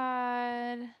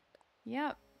God.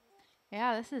 Yep.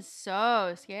 Yeah, this is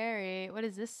so scary. What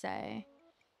does this say?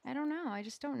 I don't know. I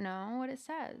just don't know what it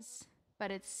says.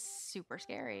 But it's super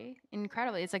scary.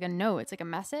 Incredibly. It's like a note. It's like a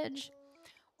message.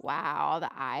 Wow,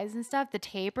 the eyes and stuff, the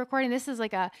tape recording. This is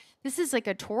like a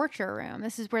torture room.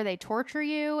 This is where they torture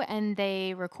you and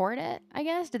they record it, I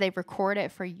guess. Do they record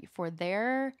it for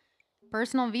their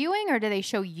personal viewing, or do they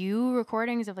show you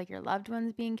recordings of like your loved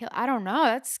ones being killed? I don't know.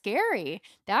 That's scary.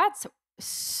 That's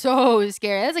so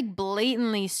scary. That's like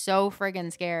blatantly so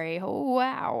friggin' scary. Oh,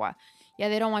 wow. Yeah,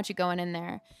 they don't want you going in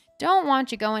there. Don't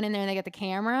want you going in there and they get the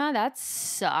camera. That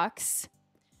sucks.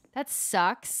 That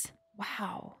sucks.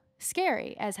 Wow.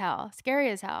 Scary as hell.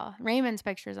 Scary as hell. Raymond's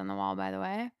picture's on the wall, by the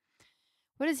way.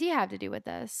 What does he have to do with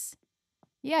this?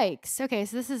 Yikes. Okay,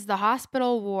 so this is the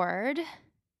hospital ward.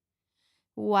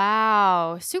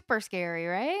 Wow. Super scary,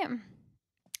 right?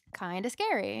 Kind of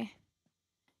scary.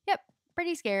 Yep.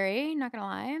 Pretty scary. Not gonna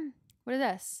lie. What is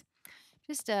this?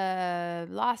 Just a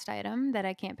lost item that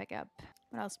I can't pick up.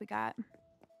 What else we got?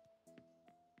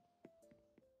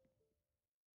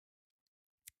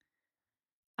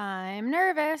 I'm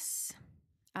nervous.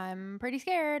 I'm pretty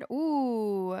scared.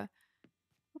 Ooh.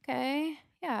 Okay.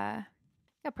 Yeah.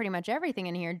 Got pretty much everything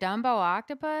in here. Dumbo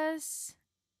octopus.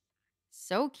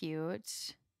 So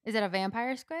cute. Is it a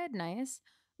vampire squid? Nice.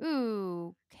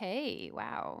 Ooh. Okay.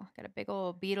 Wow. Got a big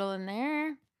old beetle in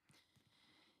there.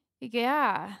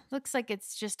 Yeah. Looks like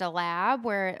it's just a lab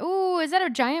where... Ooh, is that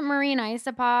a giant marine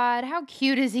isopod? How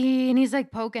cute is he? And he's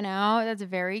like poking out. That's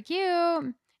very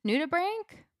cute.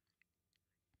 Nudibranch?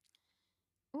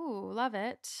 Ooh, love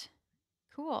it.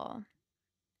 Cool.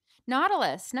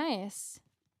 Nautilus, nice.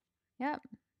 Yep.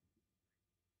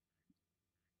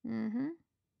 Mm-hmm.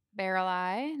 Barrel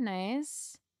eye,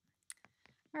 nice.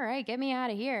 All right, get me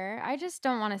out of here. I just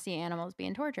don't want to see animals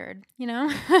being tortured, you know?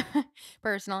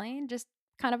 Personally, just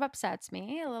kind of upsets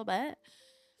me a little bit.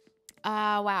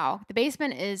 Wow. The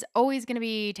basement is always going to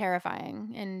be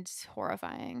terrifying and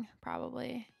horrifying,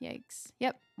 probably. Yikes.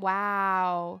 Yep.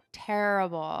 Wow.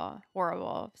 Terrible,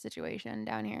 horrible situation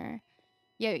down here.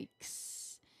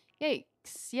 Yikes.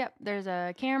 Yikes. Yep. There's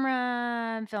a camera.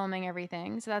 I'm filming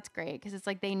everything. So that's great because it's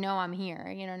like they know I'm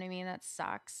here. You know what I mean? That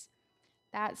sucks.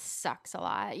 That sucks a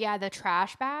lot. Yeah. The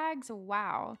trash bags.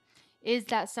 Wow. Is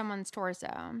that someone's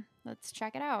torso? Let's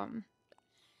check it out.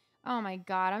 Oh my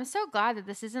God. I'm so glad that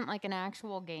this isn't like an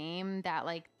actual game that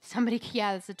like somebody,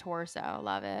 yeah, it's a torso.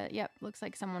 Love it. Yep. Looks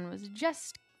like someone was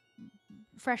just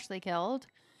freshly killed.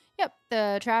 Yep.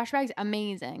 The trash bags,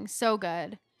 amazing. So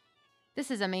good. This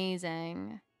is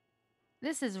amazing.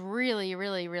 This is really,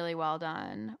 really, really well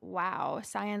done. Wow.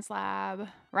 Science lab.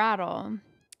 Rattle.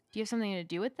 Do you have something to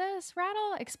do with this?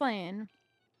 Rattle? Explain.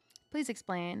 Please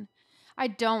explain. I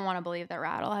don't want to believe that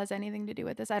Rattle has anything to do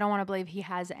with this. I don't want to believe he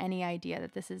has any idea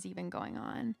that this is even going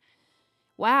on.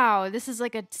 Wow, this is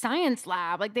like a science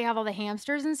lab. Like they have all the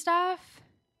hamsters and stuff.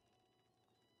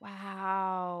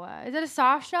 Wow. Is it a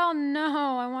soft shell?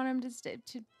 No, I want him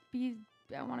to be,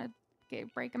 I want to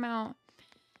break him out.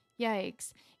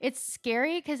 Yikes. It's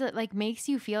scary because it like makes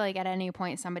you feel like at any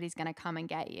point somebody's going to come and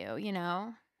get you, you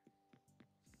know?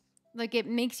 Like it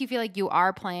makes you feel like you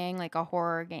are playing like a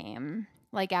horror game,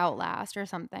 like Outlast or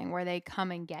something, where they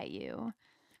come and get you.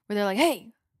 Where they're like,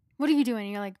 "Hey, what are you doing?"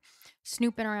 And you're like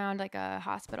snooping around like a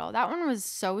hospital. That one was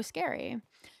so scary.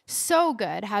 So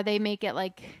good how they make it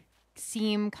like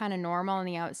seem kind of normal on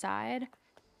the outside,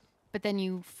 but then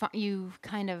you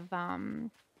kind of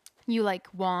you like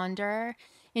wander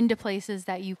into places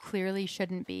that you clearly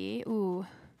shouldn't be. Ooh.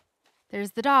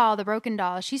 There's the doll, the broken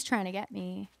doll. She's trying to get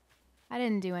me. I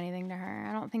didn't do anything to her.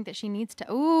 I don't think that she needs to.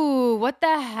 Ooh, what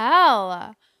the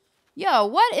hell? Yo,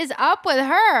 what is up with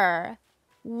her?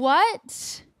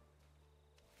 What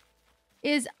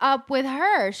is up with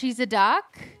her? She's a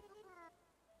duck?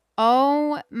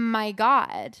 Oh my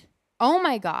God. Oh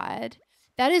my God.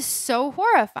 That is so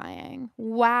horrifying.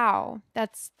 Wow.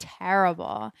 That's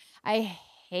terrible. I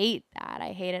hate that.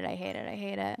 I hate it. I hate it. I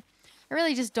hate it. I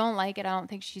really just don't like it. I don't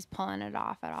think she's pulling it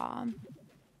off at all.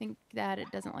 I think that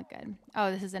it doesn't look good.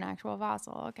 Oh, this is an actual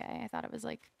fossil. Okay. I thought it was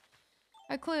like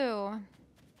a clue.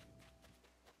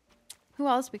 Who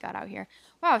else we got out here?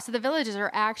 Wow, so the villages are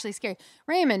actually scary.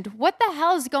 Raymond, what the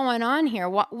hell is going on here?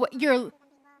 What you're...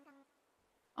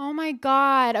 Oh my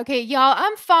God. Okay, y'all,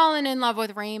 I'm falling in love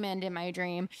with Raymond in my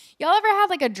dream. Y'all ever have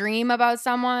like a dream about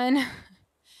someone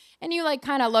and you like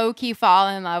kind of low-key fall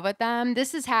in love with them?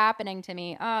 This is happening to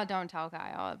me. Oh, don't tell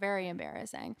Kyle. Very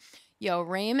embarrassing. Yo,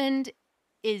 Raymond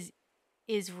is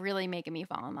really making me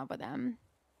fall in love with him.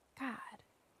 God.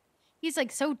 He's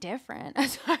like so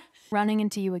different. Running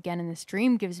into you again in this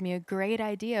dream gives me a great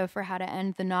idea for how to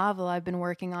end the novel I've been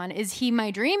working on. Is he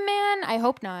my dream man? I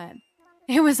hope not.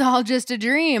 It was all just a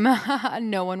dream.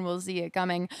 No one will see it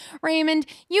coming. Raymond,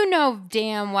 you know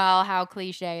damn well how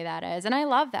cliche that is. And I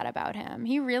love that about him.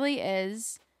 He really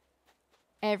is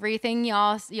everything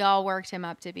y'all worked him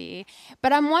up to be.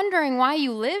 But I'm wondering why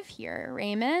you live here,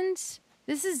 Raymond.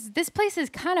 This place is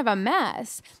kind of a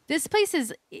mess. This place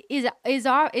is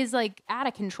like out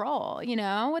of control, you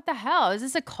know? What the hell? Is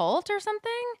this a cult or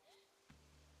something?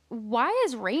 Why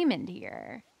is Raymond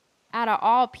here? Out of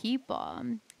all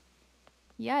people.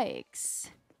 Yikes.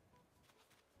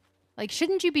 Like,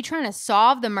 shouldn't you be trying to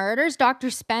solve the murders, Dr.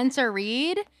 Spencer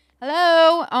Reed?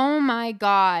 Hello? Oh my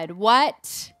God.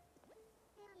 What?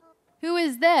 Who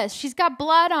is this? She's got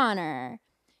blood on her.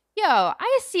 Yo,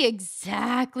 I see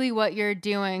exactly what you're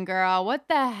doing, girl. What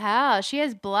the hell? She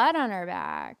has blood on her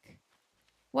back.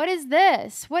 What is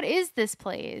this? What is this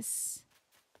place?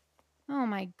 Oh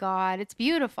my God, it's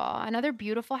beautiful. Another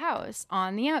beautiful house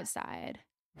on the outside.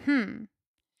 They're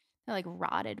like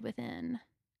rotted within.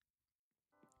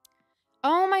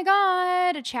 Oh my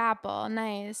God, a chapel.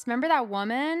 Nice. Remember that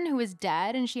woman who was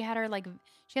dead and she had like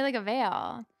a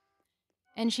veil.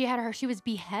 And she was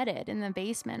beheaded in the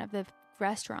basement of the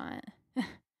restaurant.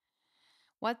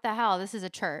 What the hell? This is a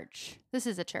church. This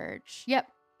is a church. Yep.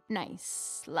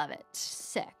 Nice. Love it.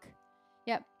 Sick.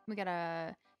 Yep. We got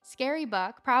a scary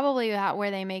book, probably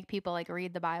where they make people like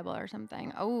read the Bible or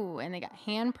something. Oh, and they got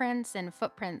handprints and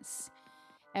footprints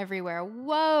everywhere.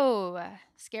 Whoa.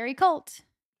 Scary cult.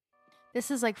 This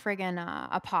is like friggin'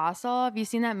 Apostle. Have you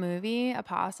seen that movie,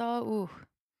 Apostle? Ooh.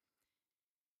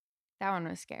 That one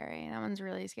was scary. That one's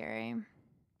really scary.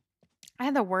 I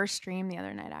had the worst dream the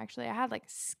other night, actually. I had like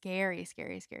scary,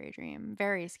 scary, scary dream.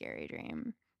 Very scary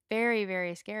dream. Very,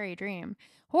 very scary dream.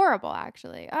 Horrible,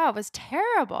 actually. Oh, it was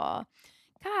terrible.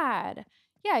 God.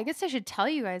 Yeah, I guess I should tell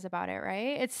you guys about it,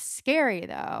 right? It's scary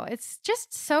though. It's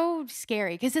just so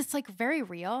scary because it's like very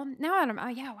real. Now I'm, oh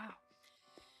yeah, wow.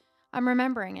 I'm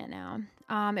remembering it now.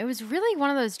 It was really one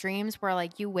of those dreams where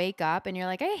like you wake up and you're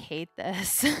like, I hate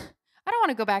this. I don't want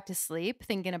to go back to sleep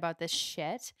thinking about this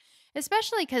shit.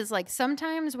 Especially because like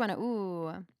sometimes when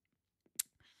ooh,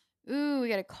 we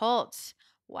got a cult.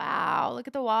 Wow, look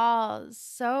at the walls.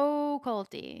 So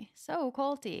culty. So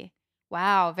culty.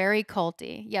 Wow, very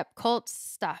culty. Yep, cult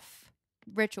stuff.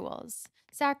 Rituals,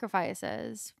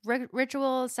 sacrifices,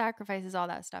 rituals, sacrifices, all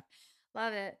that stuff.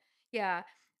 Love it. Yeah.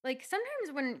 Like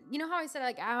sometimes when you know how I said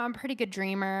like I'm a pretty good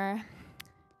dreamer.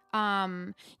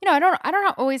 I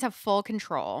don't always have full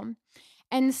control.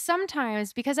 And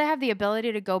sometimes because I have the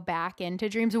ability to go back into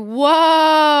dreams,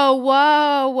 whoa,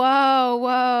 whoa, whoa,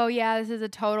 whoa. Yeah, this is a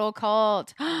total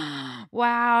cult.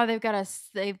 Wow, they've got like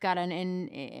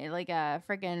a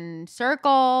freaking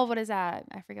circle. What is that?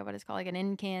 I forget what it's called. Like an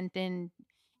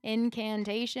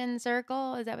incantation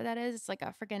circle. Is that what that is? It's like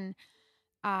a freaking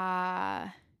uh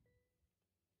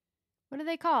what do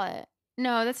they call it?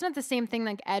 No, that's not the same thing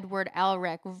like Edward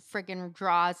Elric freaking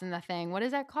draws in the thing. What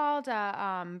is that called?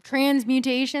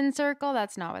 Transmutation circle?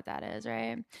 That's not what that is,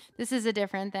 right? This is a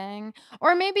different thing.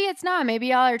 Or maybe it's not. Maybe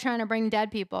y'all are trying to bring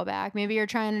dead people back. Maybe you're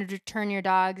trying to turn your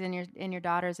dogs and your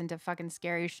daughters into fucking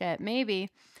scary shit. Maybe.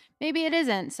 Maybe it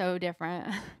isn't so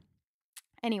different.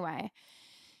 Anyway.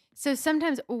 So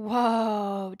sometimes,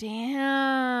 whoa,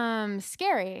 damn,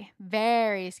 scary,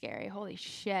 very scary. Holy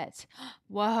shit.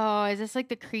 Whoa, is this like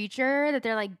the creature that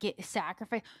they're like get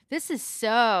sacrificed? This is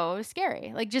so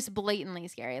scary, like just blatantly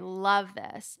scary. Love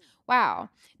this. Wow.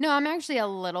 No, I'm actually a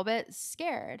little bit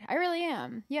scared. I really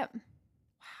am. Yep. Wow.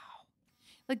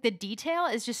 Like the detail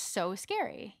is just so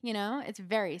scary, you know? It's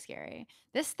very scary.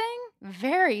 This thing,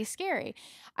 very scary.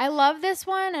 I love this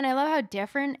one and I love how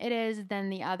different it is than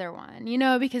the other one, you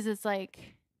know, because it's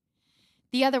like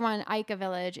the other one, Ica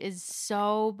Village, is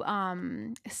so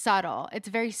subtle. It's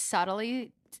very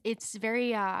subtly, it's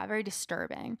very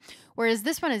disturbing. Whereas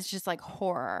this one is just like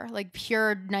horror, like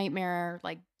pure nightmare,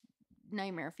 like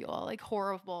nightmare fuel, like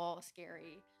horrible,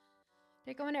 scary.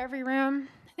 Did it go into every room?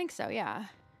 I think so, yeah.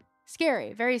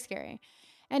 Scary, very scary.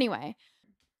 Anyway,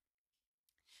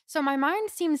 so my mind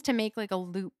seems to make like a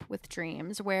loop with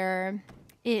dreams where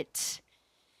it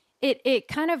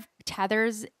kind of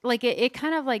tethers, like it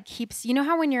kind of like keeps, you know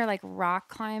how when you're like rock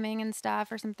climbing and stuff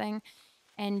or something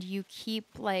and you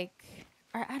keep like,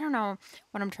 or I don't know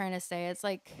what I'm trying to say. It's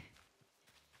like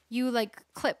you like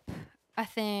clip a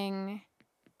thing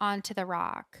onto the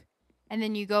rock and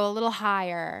then you go a little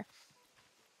higher.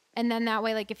 And then that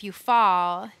way, like if you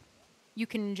fall, you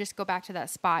can just go back to that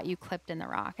spot you clipped in the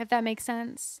rock, if that makes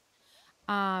sense.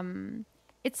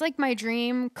 It's like my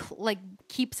dream like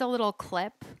keeps a little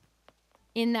clip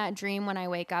in that dream when I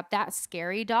wake up. That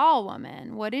scary doll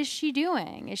woman, what is she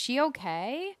doing? Is she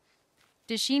okay?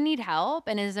 Does she need help?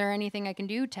 And is there anything I can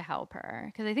do to help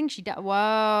her? Because I think she does.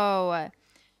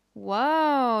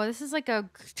 Whoa, this is like a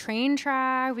train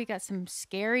track. We got some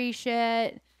scary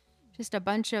shit. Just a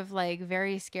bunch of like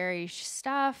very scary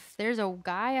stuff. There's a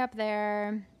guy up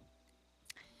there.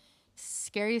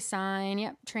 Scary sign.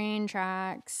 Yep, train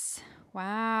tracks.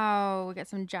 Wow, we got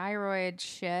some gyroid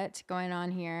shit going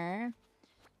on here.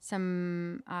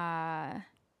 Some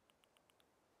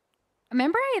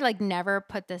remember I like never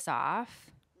put this off.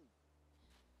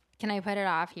 Can I put it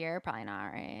off here? Probably not,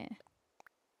 right?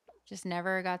 Just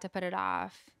never got to put it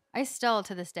off. I still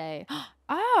to this day.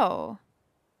 Oh.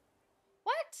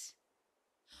 What?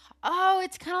 Oh,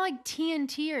 it's kind of like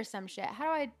TNT or some shit.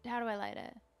 How do I light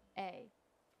it?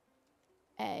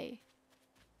 A.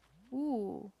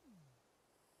 Ooh.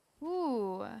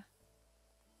 Ooh.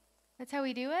 That's how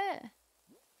we do it?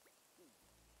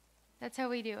 That's how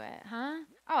we do it, huh?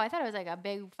 Oh, I thought it was like a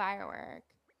big firework.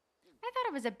 I thought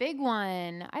it was a big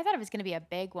one. I thought it was going to be a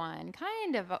big one.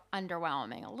 Kind of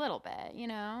underwhelming a little bit, you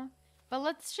know? But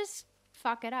let's just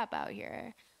fuck it up out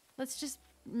here. Let's just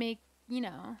make, you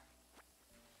know,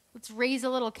 let's raise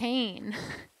a little Cain,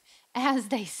 as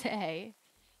they say.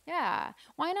 Yeah,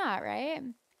 why not, right?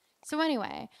 So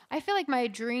anyway, I feel like my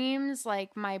dreams,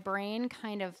 like my brain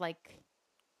kind of like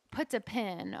puts a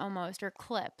pin almost or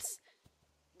puts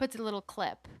a little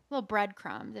clip, little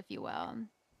breadcrumbs, if you will,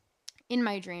 in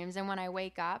my dreams. And when I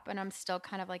wake up and I'm still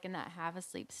kind of like in that half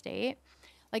asleep state,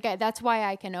 like that's why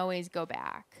I can always go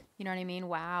back. You know what I mean?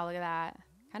 Wow, look at that.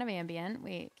 Kind of ambient.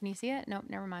 Wait, can you see it? Nope,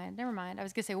 never mind. Never mind. I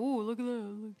was going to say, ooh, look at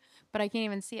that. But I can't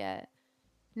even see it.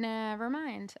 Never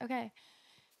mind. Okay.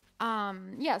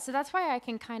 Yeah, so that's why I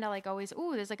can kind of like always,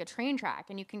 ooh, there's like a train track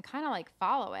and you can kind of like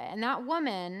follow it. And that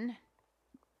woman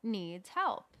needs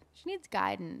help. She needs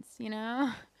guidance, you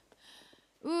know?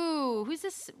 Ooh, who's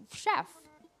this chef?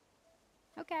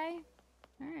 Okay.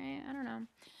 All right, I don't know.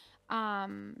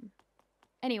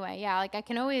 Anyway, yeah, like I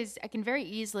can very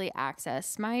easily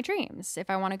access my dreams if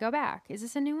I want to go back. Is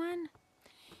this a new one?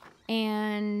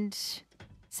 And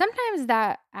sometimes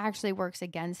that actually works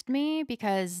against me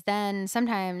because then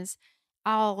sometimes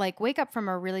I'll like wake up from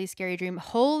a really scary dream.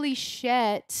 Holy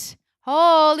shit.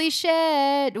 Holy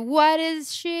shit. What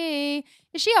is she?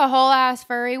 Is she a whole ass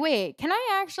furry? Wait, can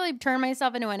I actually turn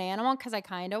myself into an animal? Because I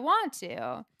kind of want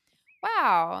to.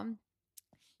 Wow.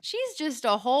 She's just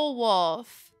a whole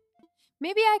wolf.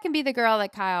 Maybe I can be the girl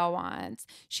that Kyle wants.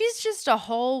 She's just a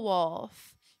whole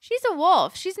wolf. She's a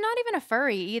wolf. She's not even a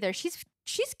furry either. She's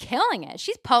killing it.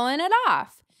 She's pulling it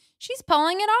off. She's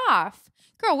pulling it off.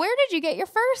 Girl, where did you get your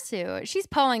fursuit? She's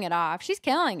pulling it off. She's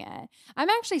killing it.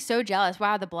 I'm actually so jealous.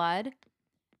 Wow, the blood.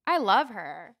 I love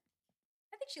her.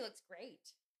 I think she looks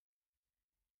great.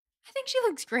 I think she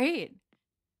looks great.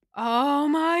 Oh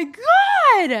my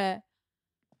God.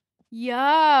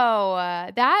 Yo,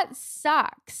 that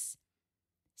sucks.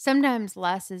 Sometimes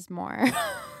less is more.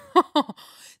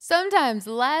 Sometimes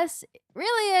less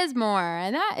really is more.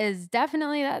 And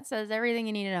that says everything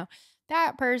you need to know.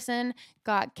 That person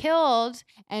got killed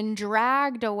and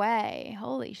dragged away.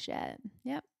 Holy shit.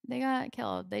 Yep, they got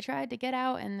killed. They tried to get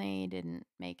out and they didn't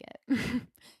make it.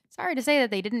 Sorry to say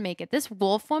that they didn't make it. This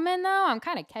wolf woman, though, I'm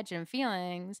kind of catching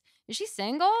feelings. Is she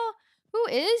single? Who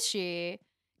is she?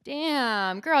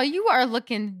 Damn, girl, you are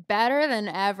looking better than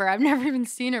ever. I've never even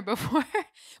seen her before.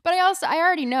 But I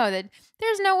already know that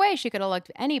there's no way she could have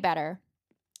looked any better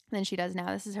than she does now.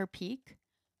 This is her peak.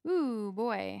 Ooh,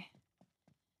 boy.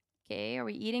 Okay, are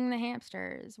we eating the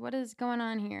hamsters? What is going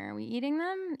on here? Are we eating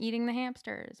them? Eating the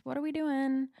hamsters. What are we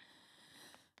doing?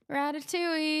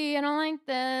 Ratatouille. I don't like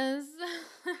this.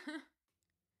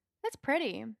 That's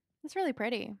pretty. That's really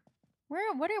pretty. Where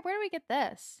do we get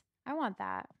this? I want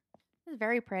that. It's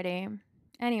very pretty.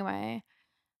 Anyway,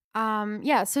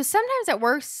 yeah, so sometimes it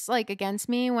works like against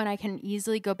me when I can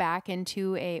easily go back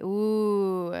into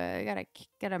I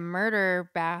got a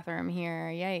murder bathroom here.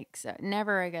 Yikes.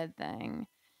 Never a good thing.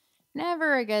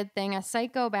 Never a good thing. A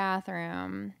psycho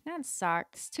bathroom. That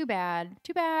sucks. Too bad.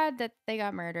 Too bad that they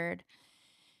got murdered.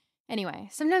 Anyway,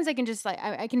 sometimes I can just like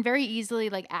I can very easily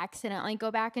like accidentally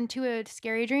go back into a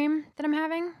scary dream that I'm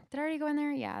having. Did I already go in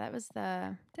there? Yeah, that was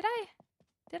the Did I?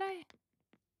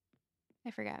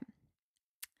 I forget.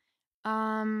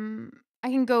 I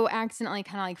can go accidentally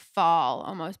kind of like fall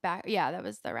almost back. Yeah, that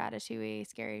was the Ratatouille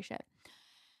scary shit.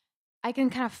 I can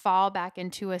kind of fall back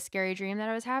into a scary dream that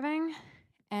I was having.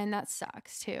 And that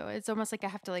sucks too. It's almost like I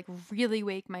have to like really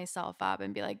wake myself up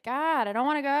and be like, God, I don't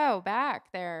want to go back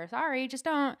there. Sorry, just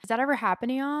don't. Does that ever happen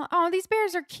to y'all? Oh, these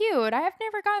bears are cute. I have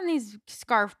never gotten these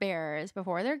scarf bears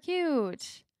before. They're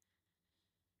cute.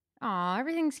 Aw,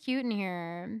 everything's cute in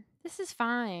here. This is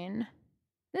fine.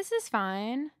 This is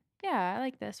fine. Yeah, I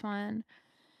like this one.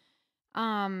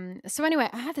 So anyway,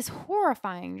 I had this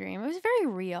horrifying dream. It was very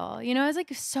real. You know, it was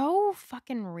like so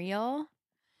fucking real.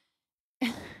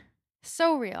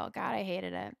 So real. God, I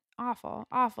hated it. Awful,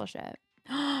 awful shit.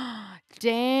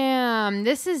 Damn,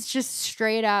 this is just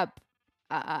straight up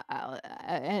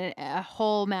a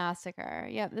whole massacre.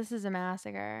 Yep, this is a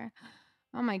massacre.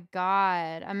 Oh my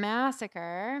God, a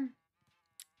massacre.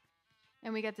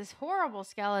 And we got this horrible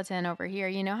skeleton over here.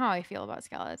 You know how I feel about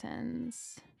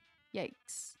skeletons.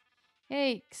 Yikes.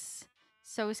 Yikes.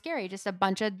 So scary. Just a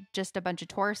bunch of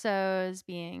torsos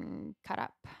being cut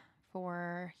up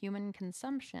for human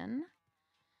consumption.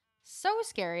 So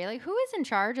scary. Like, who is in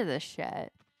charge of this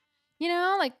shit? You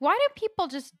know, like, why do people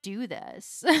just do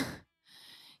this?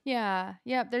 Yeah.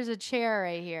 Yep. There's a chair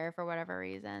right here for whatever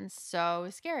reason. So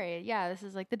scary. Yeah. This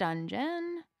is like the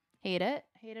dungeon. Hate it.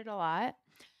 Hate it a lot.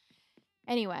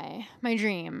 Anyway, my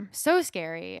dream. So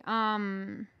scary. I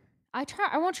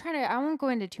won't go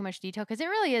into too much detail because it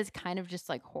really is kind of just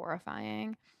like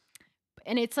horrifying.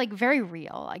 And it's like very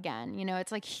real again, you know,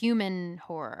 it's like human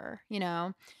horror, you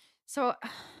know? So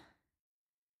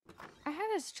I had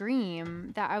this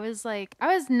dream that I was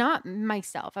not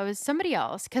myself. I was somebody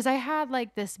else because I had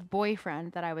like this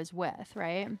boyfriend that I was with,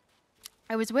 right?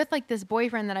 I was with like this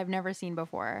boyfriend that I've never seen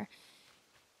before.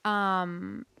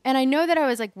 And I know that I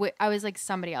was like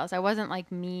somebody else. I wasn't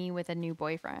like me with a new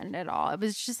boyfriend at all. It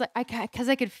was just like because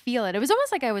I could feel it. It was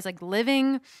almost like I was like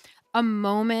living a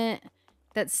moment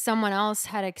that someone else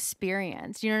had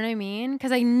experienced. You know what I mean?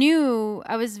 Because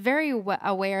I was very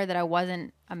aware that I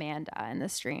wasn't Amanda in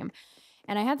this dream.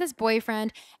 And I had this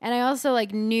boyfriend, and I also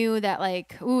like knew that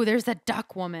like, ooh, there's a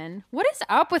duck woman. What is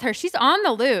up with her? She's on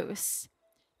the loose.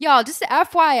 Y'all, just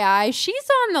FYI, she's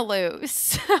on the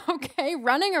loose. Okay,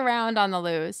 running around on the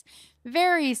loose.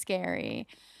 Very scary.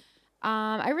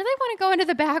 I really want to go into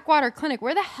the backwater clinic.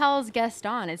 Where the hell's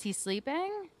Gaston? Is he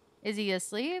sleeping? Is he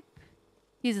asleep?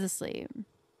 He's asleep.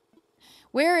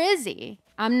 Where is he?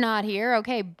 I'm not here.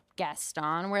 Okay,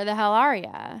 Gaston, where the hell are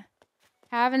ya?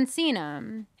 Haven't seen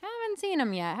him. Haven't seen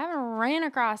him yet. Haven't ran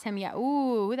across him yet.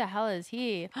 Ooh, who the hell is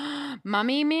he?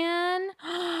 Mummy man?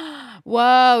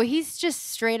 Whoa, he's just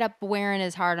straight up wearing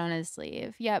his heart on his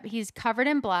sleeve. Yep, he's covered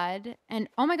in blood. And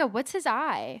oh my God, what's his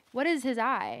eye? What is his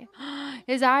eye?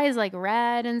 His eye is like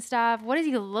red and stuff. What does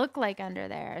he look like under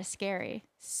there? Scary.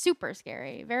 Super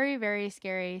scary. Very, very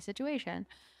scary situation.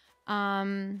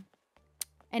 Anyway.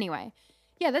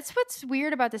 Yeah, that's what's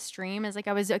weird about the stream is like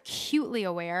I was acutely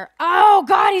aware. Oh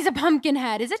God, he's a pumpkin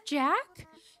head. Is it Jack?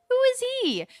 Who is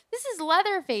he? This is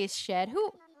Leatherface shit.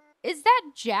 Who is that?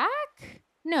 Jack?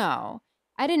 No,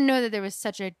 I didn't know that there was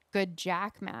such a good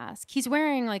Jack mask. He's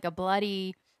wearing like a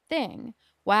bloody thing.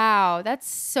 Wow, that's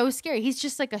so scary. He's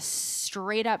just like a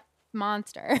straight up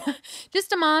monster.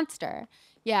 Just a monster.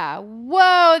 Yeah.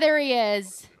 Whoa, there he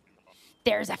is.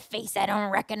 There's a face I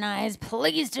don't recognize.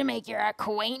 Pleased to make your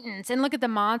acquaintance. And look at the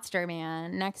monster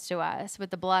man next to us with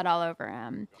the blood all over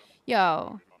him.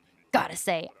 Yo, gotta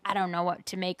say, I don't know what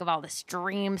to make of all the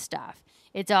stream stuff.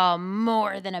 It's all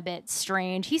more than a bit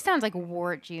strange. He sounds like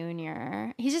Wart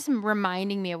Jr. He's just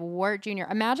reminding me of Wart Jr.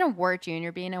 Imagine Wart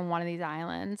Jr. being in one of these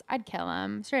islands. I'd kill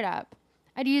him, straight up.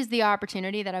 I'd use the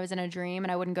opportunity that I was in a dream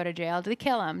and I wouldn't go to jail to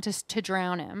kill him, just to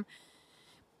drown him.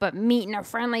 But meeting a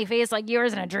friendly face like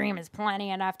yours in a dream is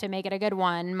plenty enough to make it a good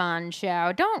one,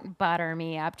 Moncho. Don't butter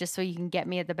me up just so you can get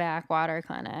me at the backwater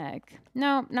clinic.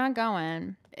 Nope, not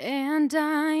going. And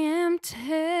I am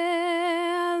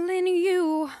telling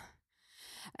you,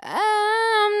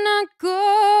 I'm not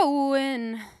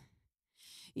going.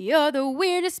 You're the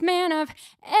weirdest man I've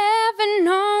ever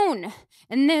known.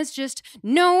 And there's just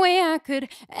no way I could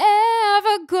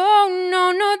ever go.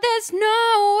 No, no, there's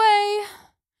no way.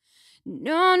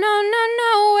 No, no, no,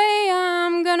 no way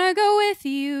I'm gonna go with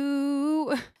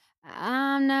you.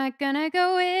 I'm not gonna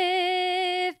go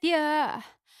with ya.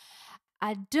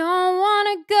 I don't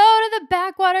wanna go to the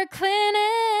backwater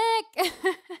clinic.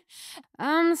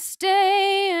 I'm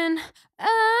staying,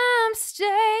 and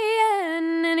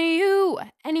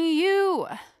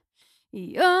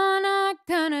you're not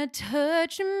gonna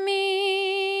touch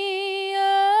me.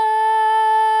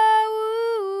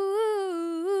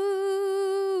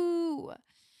 Oh,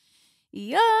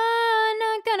 you're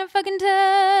not gonna fucking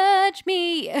touch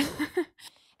me.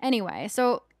 Anyway,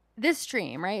 so this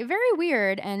stream, right? Very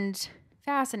weird and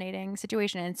fascinating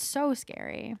situation, and so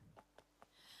scary.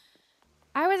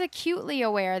 I was acutely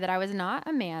aware that I was not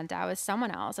Amanda. I was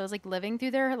someone else. I was like living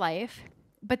through their life,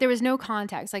 but there was no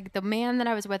context. Like the man that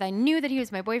I was with, I knew that he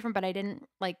was my boyfriend, but I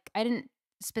didn't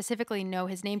specifically know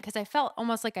his name because I felt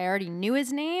almost like I already knew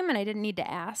his name and I didn't need to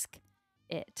ask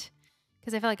it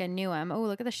because I felt like I knew him. Oh,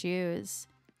 look at the shoes.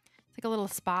 It's like a little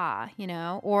spa, you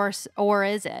know, or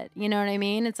is it? You know what I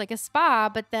mean? It's like a spa,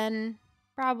 but then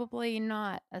probably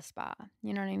not a spa.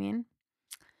 You know what I mean?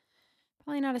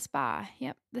 Probably not a spa.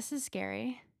 Yep, this is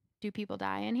scary. Do people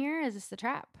die in here? Is this the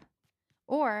trap?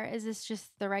 Or is this just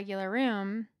the regular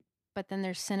room, but then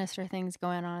there's sinister things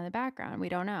going on in the background? We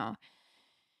don't know.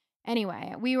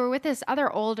 Anyway, we were with this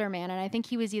other older man, and I think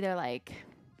he was either like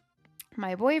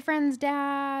my boyfriend's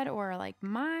dad or like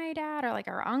my dad or like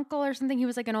our uncle or something. He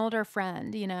was like an older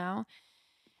friend, you know?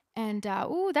 And,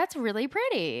 ooh, that's really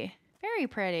pretty. Very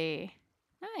pretty.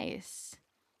 Nice.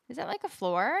 Is that like a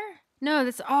floor? No,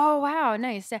 that's, oh, wow,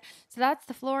 nice. So that's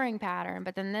the flooring pattern,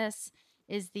 but then this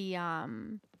is the,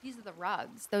 these are the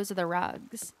rugs. Those are the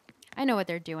rugs. I know what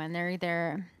they're doing.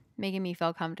 They're making me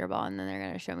feel comfortable, and then they're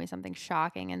going to show me something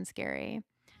shocking and scary.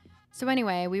 So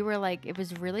anyway, we were like, it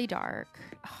was really dark.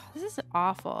 Oh, this is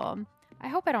awful. I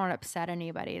hope I don't upset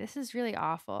anybody. This is really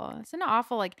awful. It's an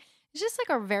awful, like, it's just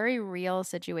like a very real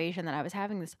situation that I was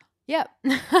having this. Yep.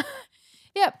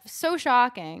 Yep. So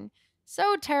shocking.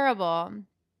 So terrible.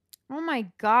 Oh my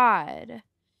God.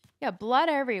 Yeah, blood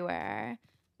everywhere.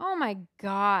 Oh my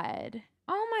God.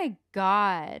 Oh my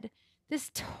God. This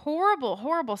horrible,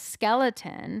 horrible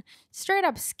skeleton, straight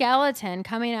up skeleton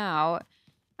coming out.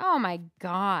 Oh my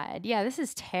God. Yeah, this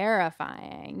is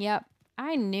terrifying. Yep.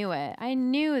 I knew it. I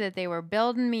knew that they were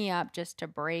building me up just to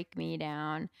break me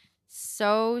down.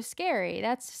 So scary.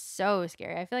 That's so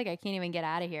scary. I feel like I can't even get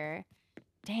out of here.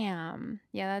 Damn.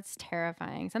 Yeah, that's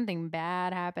terrifying. Something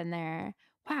bad happened there.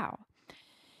 Wow.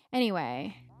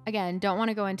 Anyway, Again, don't want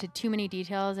to go into too many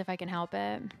details if I can help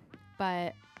it,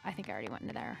 but I think I already went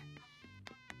into there.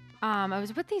 I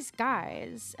was with these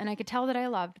guys, and I could tell that I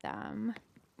loved them.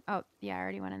 Oh, yeah, I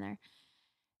already went in there.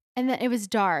 And then it was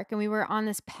dark, and we were on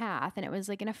this path, and it was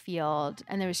like in a field,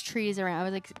 and there was trees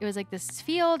around. It was like this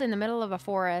field in the middle of a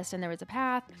forest, and there was a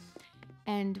path,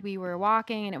 and we were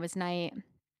walking, and it was night.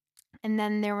 And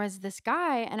then there was this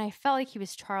guy, and I felt like he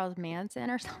was Charles Manson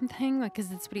or something, like, because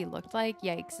that's what he looked like.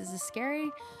 Yikes, is this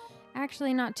scary?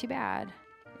 Actually, not too bad,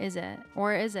 is it?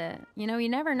 Or is it? You know, you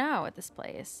never know at this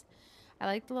place. I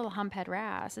like the little humphead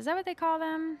wrasse. Is that what they call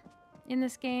them in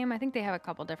this game? I think they have a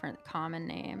couple different common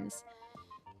names,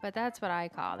 but that's what I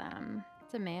call them.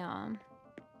 It's a male.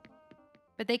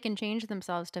 But they can change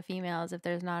themselves to females if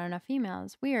there's not enough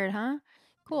females. Weird, huh?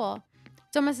 Cool.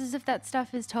 It's almost as if that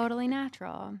stuff is totally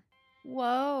natural.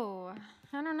 Whoa.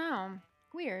 I don't know.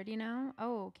 Weird, you know?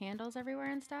 Oh, candles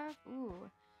everywhere and stuff? Ooh.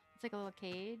 It's like a little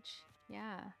cage.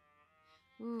 Yeah.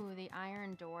 Ooh, the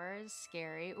iron doors.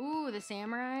 Scary. Ooh, the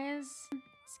samurais.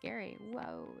 Scary.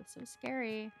 Whoa. So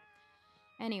scary.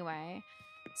 Anyway.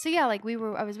 So yeah, like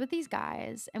I was with these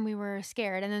guys and we were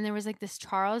scared. And then there was like this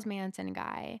Charles Manson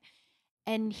guy.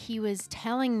 And he was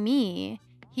telling me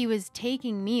he was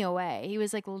taking me away. He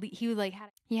was like,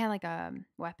 he had like a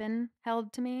weapon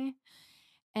held to me,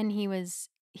 and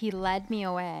he led me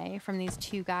away from these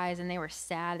two guys, and they were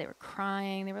sad. They were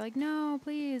crying. They were like, no,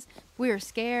 please. We were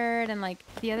scared. And like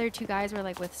the other two guys were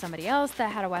like with somebody else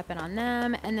that had a weapon on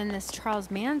them. And then this Charles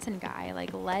Manson guy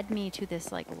like led me to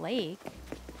this like lake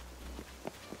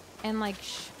and like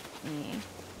me.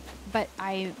 But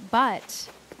I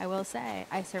will say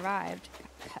I survived,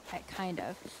 kind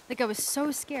of. Like I was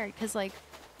so scared because like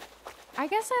I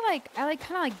guess I kind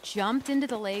of like jumped into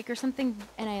the lake or something,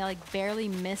 and I like barely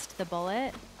missed the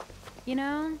bullet. You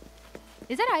know?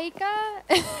 Is that Aika?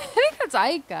 I think that's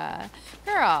Aika.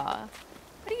 Girl,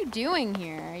 what are you doing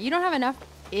here? You don't have enough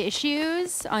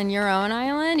issues on your own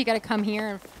island? You got to come here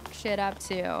and shit up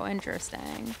too.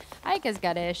 Interesting. Aika's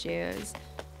got issues.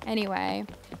 Anyway.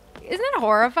 Isn't that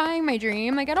horrifying, my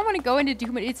dream? Like, I don't want to go into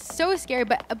too much. It's so scary,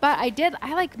 but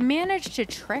I like managed to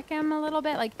trick him a little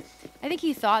bit. Like, I think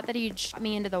he thought that he'd shot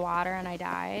me into the water and I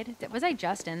died. Was I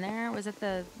just in there? Was it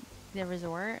the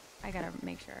resort? I gotta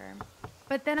make sure.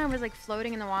 But then I was like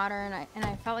floating in the water and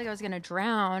I felt like I was gonna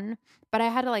drown, but I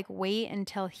had to like wait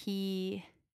until he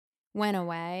went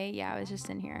away. Yeah, I was just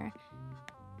in here.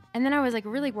 And then I was like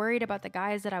really worried about the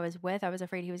guys that I was with. I was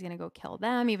afraid he was going to go kill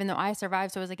them, even though I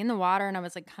survived. So I was like in the water, and I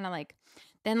was like kind of like,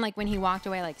 then like when he walked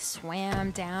away, like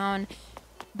swam down.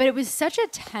 But it was such a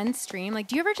tense dream. Like,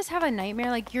 do you ever just have a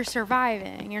nightmare? Like you're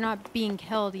surviving, you're not being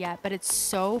killed yet, but it's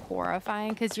so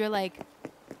horrifying because you're like,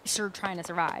 trying to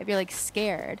survive. You're like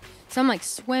scared. So I'm like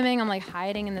swimming, I'm like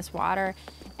hiding in this water.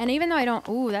 And even though I don't,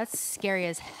 ooh, that's scary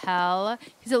as hell.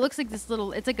 Because it looks like this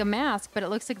little, it's like a mask, but it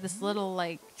looks like this little,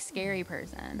 like, scary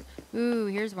person. Ooh,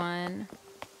 here's one.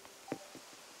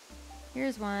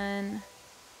 Here's one.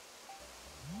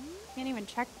 Can't even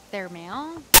check their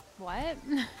mail? What?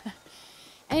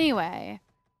 Anyway,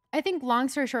 I think long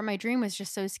story short, my dream was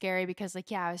just so scary because,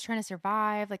 like, yeah, I was trying to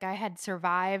survive. Like, I had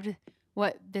survived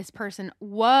what this person,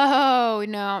 whoa,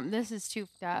 no, this is too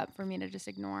fucked up for me to just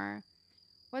ignore.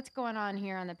 What's going on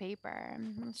here on the paper?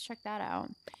 Let's check that out.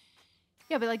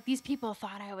 Yeah, but like these people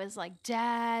thought I was like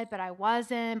dead, but I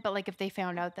wasn't. But like if they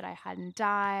found out that I hadn't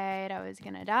died, I was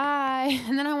gonna die.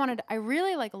 And then I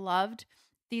really like loved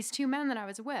these two men that I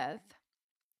was with.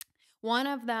 One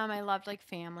of them I loved like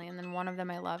family, and then one of them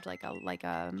I loved like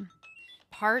a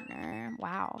partner.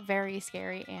 Wow, very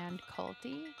scary and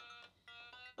culty.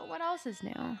 But what else is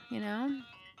new, you know?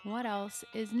 What else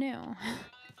is new?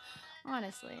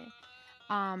 Honestly.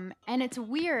 And it's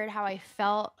weird how I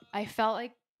felt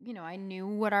like, you know, I knew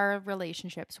what our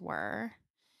relationships were,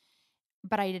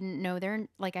 but I didn't know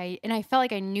I felt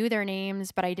like I knew their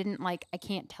names, but I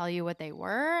can't tell you what they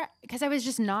were because I was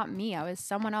just not me. I was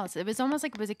someone else. It was almost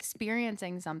like I was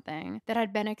experiencing something that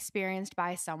had been experienced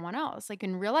by someone else, like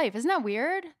in real life. Isn't that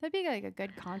weird? That'd be like a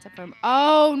good concept for,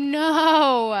 oh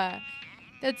no,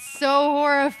 that's so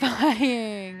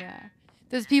horrifying.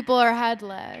 Those people are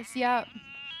headless. Yep.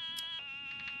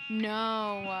 No,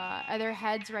 are their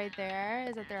heads right there?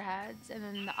 Is it their heads? And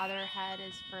then the other head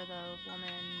is for the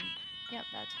woman. Yep,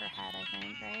 that's her head, I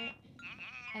think, right?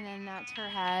 And then that's her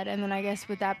head. And then I guess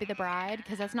would that be the bride?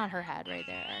 Because that's not her head right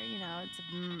there. You know,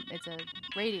 it's a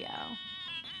radio.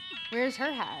 Where's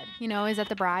her head? You know, is that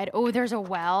the bride? Oh, there's a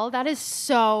well. That is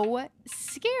so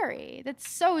scary.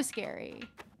 That's so scary.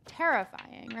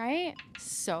 Terrifying, right?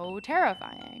 So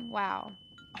terrifying. Wow.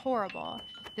 Horrible.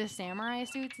 The samurai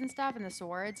suits and stuff and the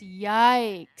swords.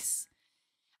 Yikes.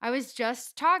 I was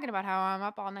just talking about how I'm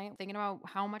up all night thinking about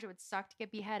how much it would suck to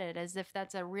get beheaded, as if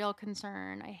that's a real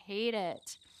concern. I hate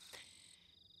it.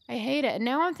 I hate it. And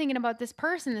now I'm thinking about this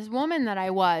person, this woman that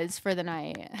I was for the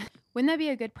night. Wouldn't that be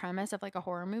a good premise of like a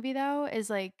horror movie though? Is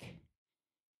like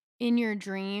in your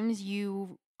dreams,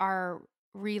 you are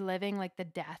reliving like the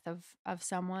death of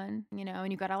someone, you know,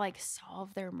 and you got to like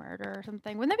solve their murder or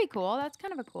something. Wouldn't that be cool? That's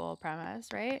kind of a cool premise,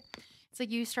 right? It's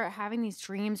like you start having these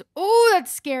dreams. Oh,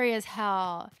 that's scary as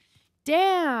hell.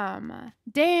 Damn.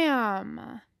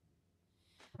 Damn.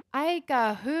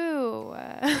 Ika who?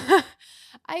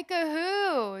 Ika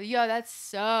who? Yo, that's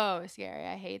so scary.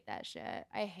 I hate that shit.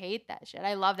 I hate that shit.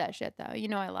 I love that shit though. You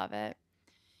know I love it.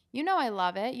 You know I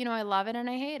love it. You know I love it and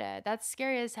I hate it. That's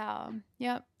scary as hell.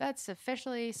 Yep, that's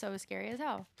officially so scary as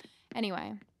hell.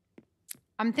 Anyway,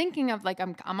 I'm thinking of like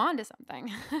I'm onto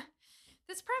something.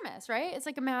 This premise, right? It's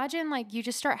like imagine like you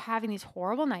just start having these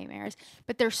horrible nightmares,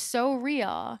 but they're so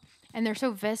real and they're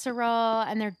so visceral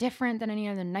and they're different than any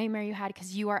other nightmare you had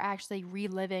because you are actually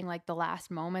reliving like the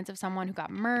last moments of someone who got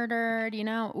murdered, you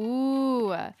know?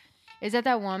 Ooh. Is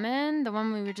that woman? The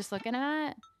one we were just looking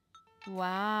at?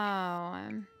 Wow.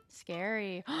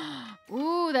 Scary.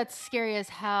 Ooh, that's scary as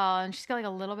hell. And she's got like a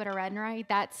little bit of red in her eye.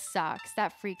 That sucks.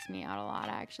 That freaks me out a lot,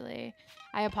 actually.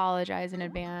 I apologize in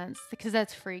advance because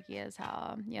that's freaky as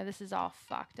hell. Yeah, this is all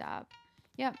fucked up.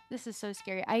 Yep, this is so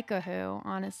scary. Aiko who,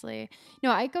 honestly.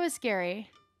 No, Aiko is scary.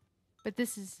 But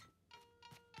this is...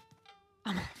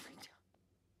 I'm freaked out.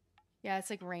 Yeah, it's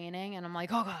like raining. And I'm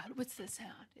like, oh God, what's this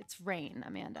sound? It's rain,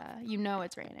 Amanda. You know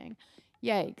it's raining.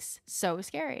 Yikes. So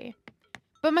scary.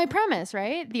 But my premise,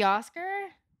 right? The Oscar,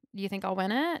 do you think I'll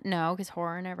win it? No, because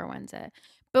horror never wins it.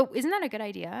 But isn't that a good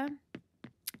idea?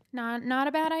 Not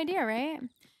a bad idea, right?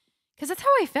 Because that's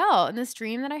how I felt in this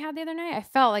dream that I had the other night. I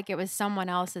felt like it was someone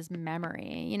else's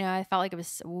memory. You know, I felt like it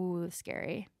was, ooh,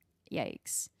 scary.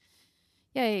 Yikes.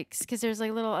 Yikes. Because there's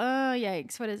like little, oh,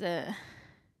 yikes. What is it?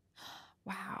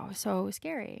 Wow, so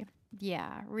scary.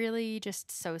 Yeah, really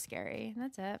just so scary.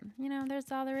 That's it. You know, there's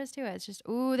all there is to it. It's just,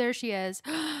 ooh, there she is.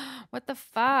 What the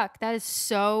fuck? That is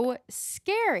so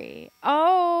scary.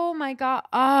 Oh my God.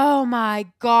 Oh my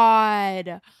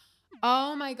God.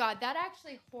 Oh my God. That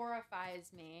actually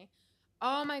horrifies me.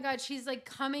 Oh my God. She's like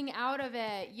coming out of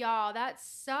it. Y'all, that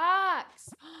sucks.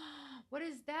 What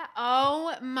is that?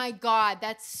 Oh my God.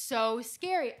 That's so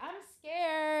scary. I'm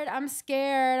scared. I'm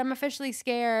scared. I'm officially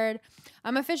scared.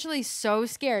 I'm officially so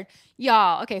scared.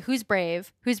 Y'all, okay, who's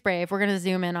brave? Who's brave? We're going to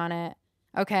zoom in on it.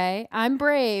 Okay? I'm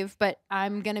brave, but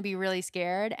I'm going to be really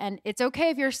scared. And it's okay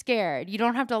if you're scared. You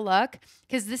don't have to look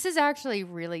because this is actually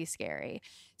really scary.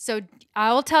 So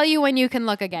I'll tell you when you can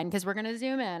look again because we're going to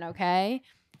zoom in, okay?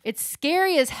 It's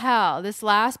scary as hell. This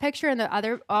last picture and the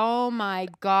other, oh my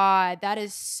God, that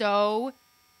is so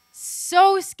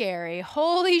scary.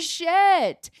 Holy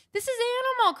shit. This is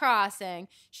Animal Crossing.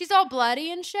 She's all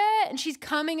bloody and shit, and she's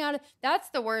coming out of, that's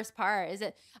the worst part, is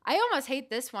it? I almost hate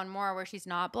this one more where she's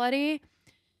not bloody.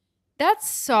 That's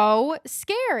so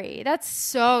scary. That's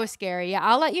so scary. Yeah,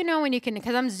 I'll let you know when you can,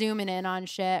 because I'm zooming in on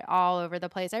shit all over the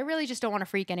place. I really just don't want to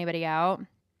freak anybody out.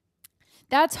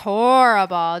 That's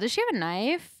horrible. Does she have a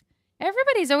knife?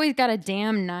 Everybody's always got a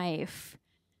damn knife.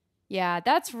 Yeah,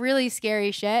 that's really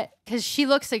scary shit because she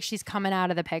looks like she's coming out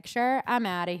of the picture. I'm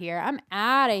out of here. I'm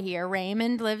out of here.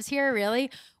 Raymond lives here, really?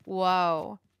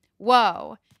 Whoa.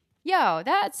 Whoa. Yo,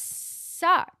 that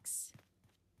sucks.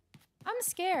 I'm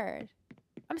scared.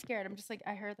 I'm scared. I'm just like,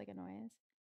 I heard like a noise.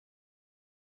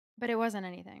 But it wasn't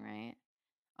anything, right?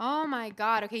 Oh my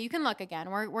God. Okay, you can look again.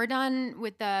 We're done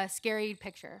with the scary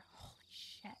picture. Holy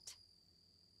shit.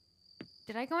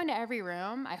 Did I go into every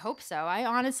room? I hope so. I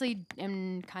honestly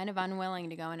am kind of unwilling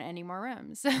to go into any more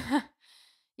rooms.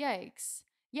 Yikes.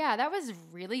 Yeah, that was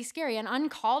really scary and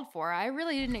uncalled for. I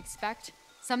really didn't expect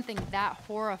something that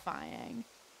horrifying.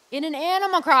 In an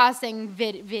Animal Crossing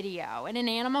video, in an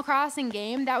Animal Crossing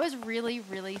game, that was really,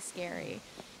 really scary.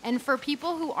 And for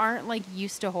people who aren't like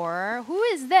used to horror, who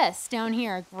is this down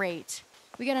here? Great.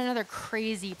 We got another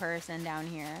crazy person down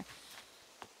here.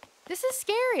 This is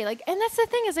scary. Like, and that's the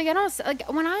thing is like, I don't like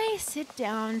when I sit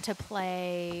down to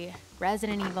play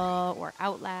Resident Evil or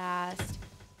Outlast,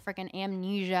 freaking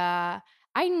Amnesia,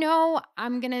 I know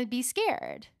I'm going to be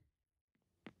scared.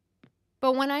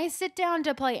 But when I sit down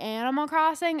to play Animal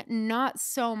Crossing, not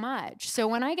so much. So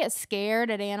when I get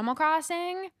scared at Animal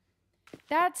Crossing,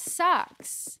 that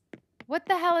sucks. What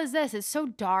the hell is this? It's so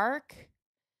dark.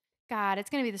 God, it's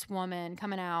going to be this woman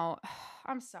coming out.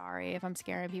 I'm sorry if I'm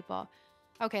scaring people.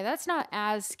 Okay, that's not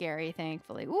as scary,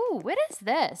 thankfully. Ooh, what is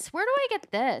this? Where do I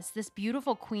get this? This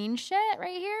beautiful queen shit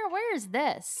right here? Where is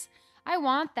this? I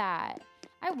want that.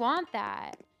 I want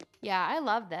that. Yeah, I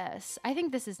love this. I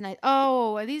think this is nice.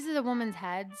 Oh, these are the women's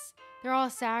heads. They're all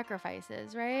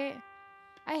sacrifices, right?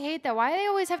 I hate that. Why do they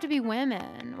always have to be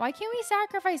women? Why can't we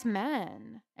sacrifice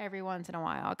men every once in a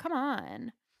while? Come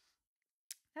on.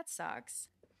 That sucks.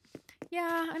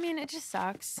 Yeah, I mean, it just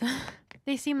sucks.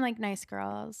 They seem like nice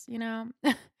girls, you know?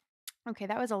 Okay,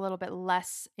 that was a little bit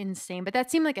less insane, but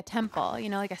that seemed like a temple, you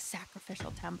know, like a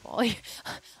sacrificial temple.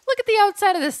 Look at the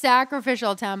outside of the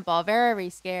sacrificial temple. Very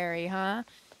scary, huh?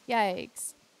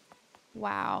 Yikes.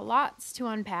 Wow, lots to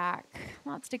unpack,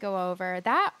 lots to go over.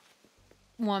 That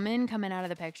woman coming out of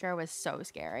the picture was so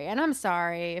scary. And I'm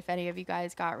sorry if any of you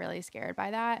guys got really scared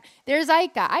by that. There's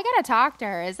Aika. I gotta talk to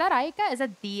her. Is that Aika? Is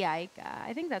that the Aika?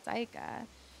 I think that's Aika.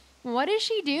 What is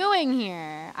she doing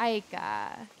here?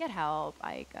 Aika. Get help,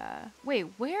 Aika. Wait,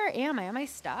 where am I? Am I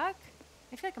stuck?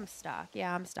 I feel like I'm stuck.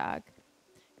 Yeah, I'm stuck.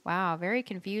 Wow, very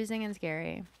confusing and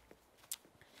scary.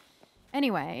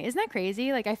 Anyway, isn't that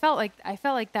crazy? Like I felt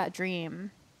like that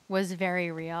dream was very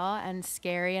real and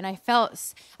scary, and I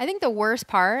think the worst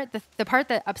part, the part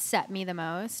that upset me the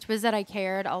most was that I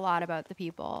cared a lot about the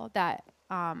people that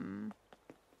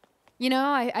you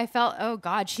know, I felt, oh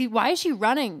God, why is she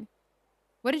running?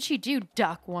 What did she do?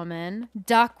 Duck woman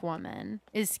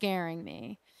is scaring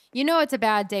me. You know it's a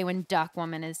bad day when duck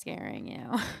woman is scaring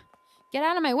you. Get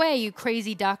out of my way, you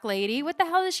crazy duck lady. What the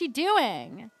hell is she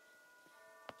doing?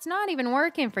 It's not even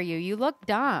working for you. You look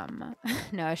dumb.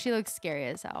 No, she looks scary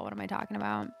as hell. What am I talking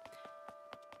about?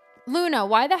 Luna,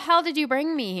 why the hell did you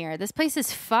bring me here? This place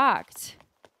is fucked.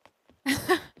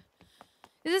 Is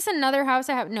this another house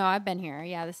I have? No, I've been here.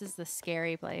 Yeah, this is the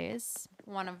scary place.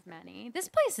 One of many. This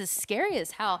place is scary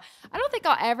as hell. I don't think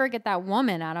I'll ever get that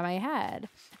woman out of my head.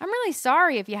 I'm really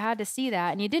sorry if you had to see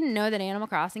that and you didn't know that Animal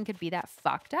Crossing could be that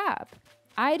fucked up.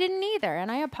 I didn't either,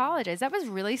 and I apologize. That was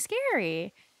really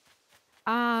scary.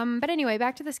 But anyway,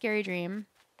 back to the scary dream.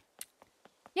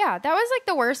 Yeah, that was like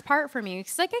the worst part for me.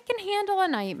 Cause like I can handle a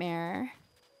nightmare,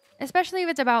 especially if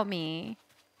it's about me.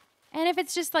 And if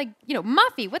it's just like, you know,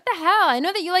 Muffy, what the hell? I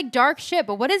know that you like dark shit,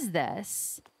 but what is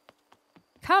this?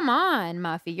 Come on,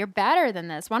 Muffy, you're better than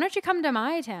this. Why don't you come to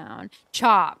my town?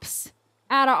 Chops.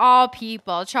 Out of all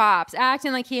people, Chops,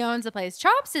 acting like he owns the place.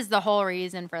 Chops is the whole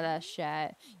reason for this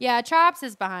shit. Yeah, Chops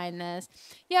is behind this.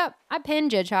 Yep, I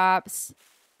pinned ya, Chops.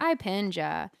 I pinned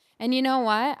ya. And you know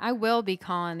what? I will be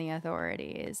calling the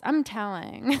authorities. I'm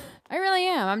telling. I really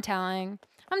am. I'm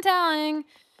telling.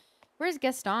 Where's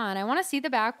Gaston? I want to see the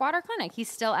backwater clinic. He's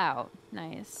still out.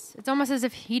 Nice. It's almost as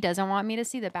if he doesn't want me to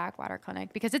see the backwater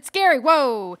clinic because it's scary.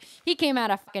 Whoa. He came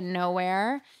out of fucking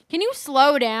nowhere. Can you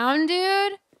slow down,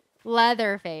 dude?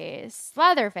 Leatherface.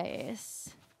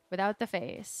 Without the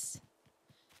face.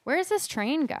 Where does this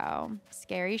train go?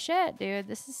 Scary shit, dude.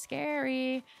 This is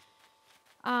scary.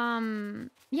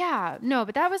 Yeah, no,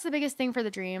 but that was the biggest thing for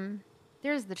the dream.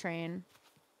 There's the train.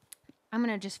 I'm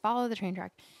going to just follow the train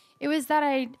track. It was that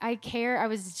I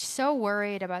was so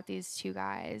worried about these two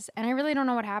guys, and I really don't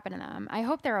know what happened to them. I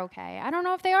hope they're okay. I don't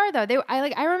know if they are though.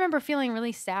 I remember feeling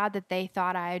really sad that they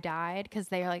thought I died because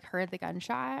they like heard the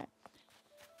gunshot.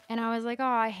 And I was like, oh,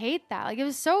 I hate that. Like it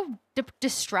was so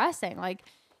distressing. Like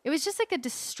it was just like a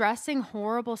distressing,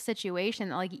 horrible situation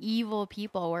that like evil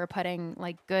people were putting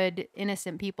like good,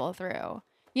 innocent people through.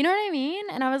 You know what I mean?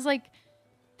 And I was like,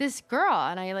 this girl,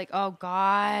 and I like, oh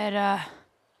God, I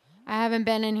haven't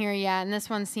been in here yet, and this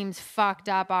one seems fucked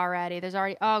up already.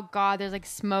 Oh God, there's like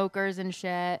smokers and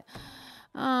shit.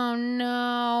 Oh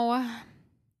no.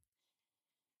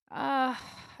 I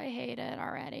hate it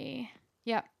already.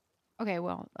 Yep. Okay,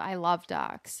 well, I love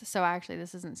ducks. So actually,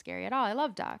 this isn't scary at all. I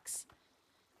love ducks.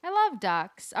 Oh,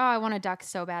 I want a duck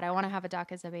so bad. I want to have a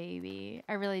duck as a baby.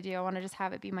 I really do. I want to just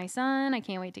have it be my son. I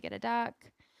can't wait to get a duck.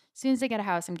 As soon as I get a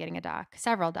house, I'm getting a duck.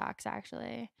 Several ducks,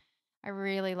 actually. I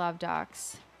really love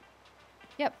ducks.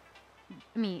 Yep.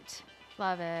 Meat.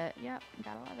 Love it. Yep.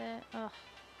 Gotta love it. Ugh.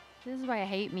 This is why I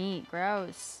hate meat.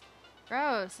 Gross.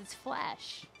 It's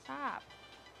flesh. Stop.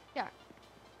 Yuck.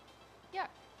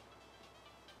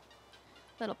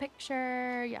 Little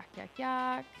picture.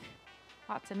 Yuck.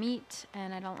 Lots of meat,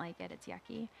 and I don't like it. It's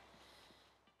yucky.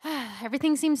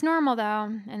 Everything seems normal,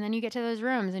 though. And then you get to those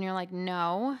rooms, and you're like,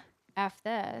 no, F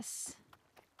this.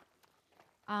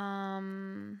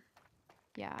 Yeah.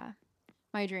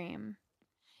 My dream.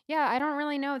 Yeah, I don't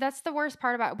really know. That's the worst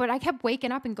part about it. But I kept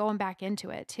waking up and going back into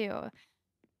it, too.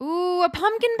 Ooh, a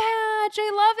pumpkin patch.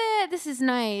 I love it. This is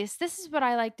nice. This is what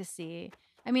I like to see.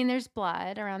 I mean, there's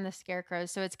blood around the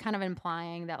scarecrows, so it's kind of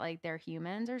implying that, like, they're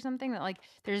humans or something. That, like,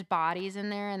 there's bodies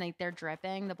in there and, like, they're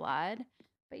dripping the blood.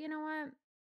 But you know what?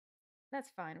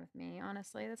 That's fine with me,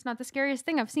 honestly. That's not the scariest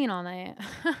thing I've seen all night.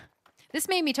 This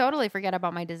made me totally forget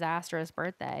about my disastrous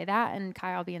birthday. That and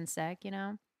Kyle being sick, you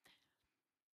know?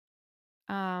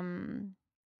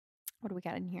 What do we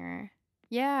got in here?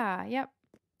 Yeah, yep.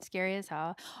 Scary as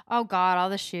hell. Oh God, all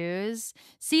the shoes.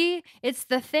 See, it's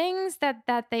the things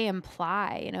that they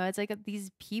imply. You know, it's like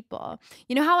these people.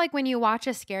 You know how like when you watch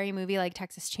a scary movie like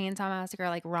Texas Chainsaw Massacre,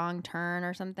 like Wrong Turn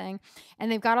or something,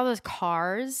 and they've got all those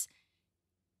cars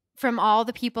from all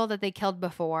the people that they killed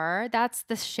before. That's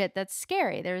the shit that's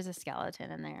scary. There's a skeleton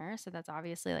in there, so that's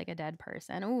obviously like a dead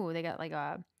person. Ooh, they got like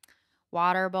a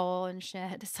water bowl and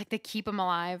shit. It's like they keep them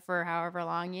alive for however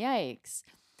long. Yikes.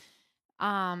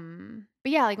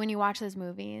 But yeah, like when you watch those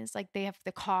movies, like they have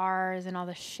the cars and all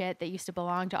the shit that used to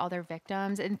belong to all their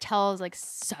victims, and tells like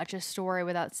such a story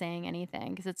without saying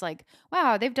anything. Cause it's like,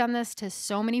 wow, they've done this to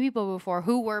so many people before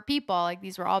who were people. Like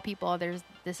these were all people.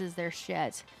 This is their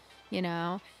shit, you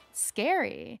know? It's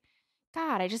scary.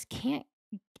 God, I just can't.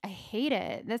 I hate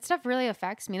it. That stuff really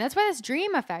affects me. That's why this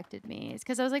dream affected me. It's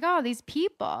because I was like, oh, these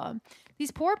people,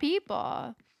 these poor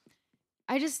people.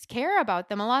 I just care about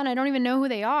them a lot and I don't even know who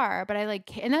they are, but I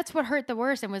like, and that's what hurt the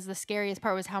worst and was the scariest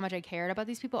part was how much I cared about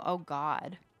these people. Oh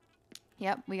God.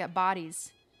 Yep. We got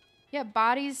bodies. Yep.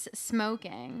 Bodies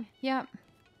smoking. Yep.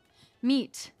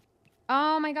 Meat.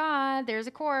 Oh my God. There's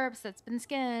a corpse that's been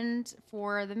skinned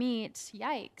for the meat.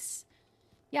 Yikes.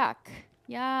 Yuck.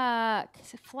 Yuck.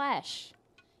 Flesh.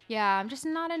 Yeah. I'm just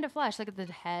not into flesh. Look at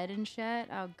the head and shit.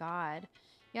 Oh God.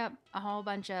 Yep. A whole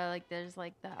bunch of like, there's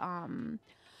like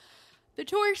the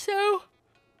torso.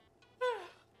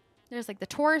 There's like the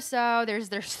torso.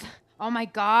 There's oh my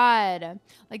God.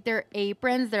 Like their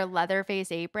aprons, their leather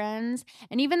face aprons.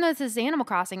 And even though this is Animal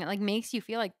Crossing, it like makes you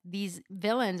feel like these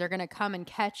villains are going to come and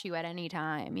catch you at any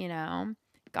time, you know?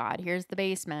 God, here's the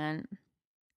basement.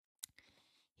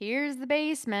 Here's the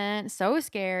basement. So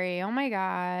scary. Oh my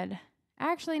God.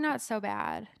 Actually, not so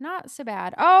bad. Not so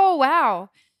bad. Oh,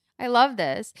 wow. I love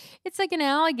this. It's like an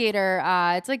alligator.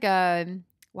 It's like a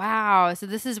wow. So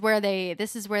this is where they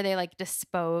like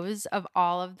dispose of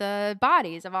all of the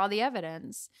bodies, of all the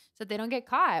evidence so they don't get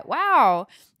caught. Wow.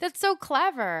 That's so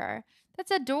clever. That's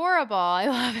adorable. I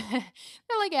love it.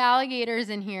 They're like alligators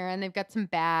in here and they've got some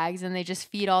bags and they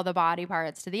just feed all the body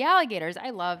parts to the alligators. I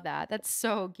love that. That's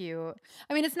so cute.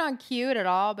 I mean, it's not cute at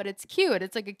all, but it's cute.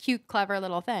 It's like a cute, clever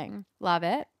little thing. Love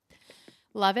it.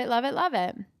 Love it, love it, love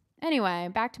it. Anyway,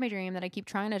 back to my dream that I keep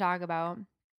trying to talk about.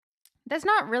 That's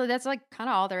like kind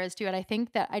of all there is to it. I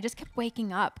think that I just kept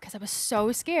waking up because I was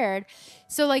so scared.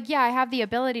 So like, yeah, I have the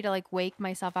ability to like wake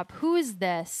myself up. Who is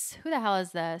this? Who the hell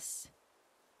is this?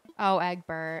 Oh,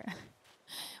 Egbert.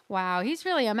 Wow, he's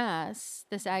really a mess,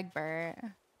 this Egbert.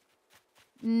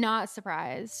 Not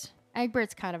surprised.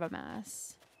 Egbert's kind of a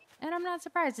mess. And I'm not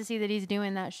surprised to see that he's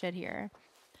doing that shit here.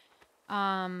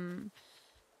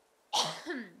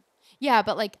 Yeah,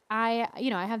 but like I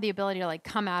have the ability to like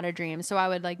come out of dreams. So I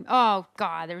would like, oh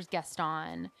God, there's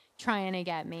Gaston trying to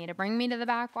get me to bring me to the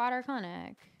backwater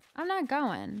clinic. I'm not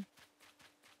going.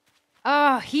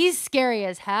 Oh, he's scary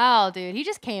as hell, dude. He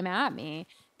just came at me.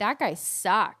 That guy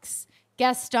sucks.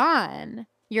 Gaston,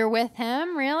 you're with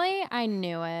him? Really? I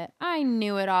knew it. I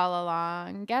knew it all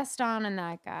along. Gaston and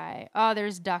that guy. Oh,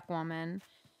 there's Duck Woman.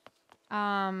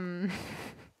 God,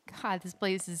 this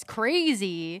place is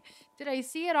crazy. Did I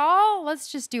see it all?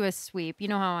 Let's just do a sweep. You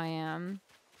know how I am.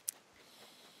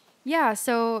 Yeah,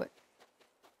 so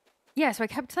I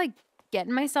kept like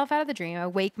getting myself out of the dream. I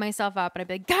wake myself up and I'd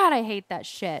be like, God, I hate that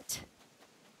shit.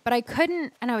 But I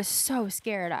couldn't, and I was so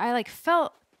scared. I like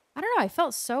felt, I don't know, I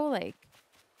felt so like,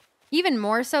 even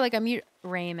more so like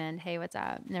Raymond, hey, what's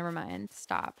up? Never mind.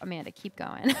 Stop. Amanda, keep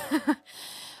going.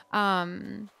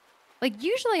 Like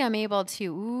usually I'm able to,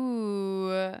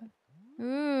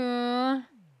 ooh.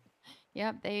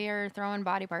 Yep, they are throwing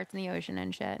body parts in the ocean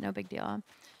and shit. No big deal.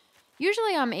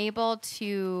 Usually I'm able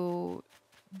to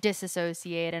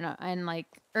disassociate and like,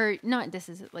 or not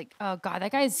disassociate, like, oh God,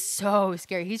 that guy is so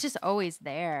scary. He's just always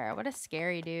there. What a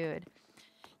scary dude.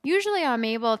 Usually I'm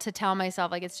able to tell myself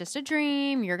like, it's just a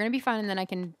dream. You're going to be fine. And then I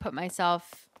can put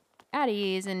myself at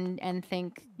ease and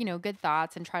think, you know, good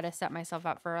thoughts and try to set myself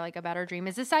up for like a better dream.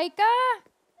 Is this Aika?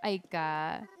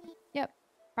 Aika. Yep.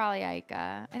 Probably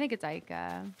Aika. I think it's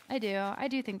Aika. I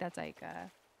do think that's Aika.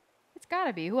 It's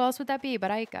gotta be. Who else would that be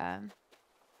but Aika?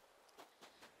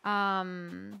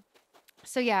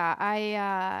 So yeah,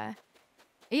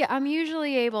 I'm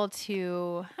usually able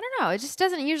to, I don't know, it just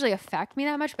doesn't usually affect me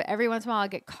that much, but every once in a while I'll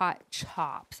get caught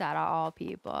chops out of all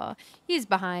people. He's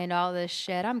behind all this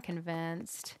shit, I'm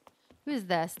convinced. Who's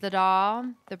this? The doll?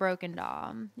 The broken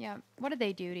doll. Yeah. What did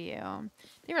they do to you?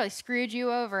 They really screwed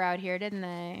you over out here, didn't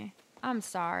they? I'm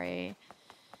sorry.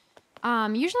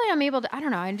 Usually I'm able to, I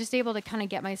don't know, I'm just able to kind of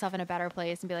get myself in a better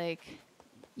place and be like,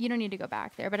 you don't need to go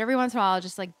back there. But every once in a while, I'll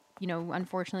just like,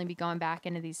 unfortunately be going back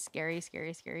into these scary,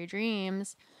 scary, scary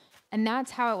dreams. And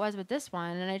that's how it was with this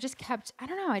one. And I just kept, I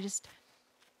don't know.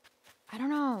 I don't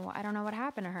know. I don't know what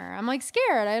happened to her. I'm like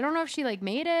scared. I don't know if she like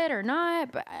made it or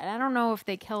not, but I don't know if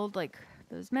they killed like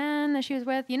those men that she was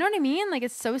with. You know what I mean? Like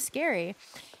it's so scary.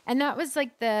 And that was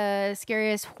like the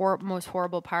scariest, most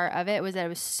horrible part of it was that it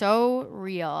was so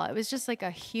real. It was just like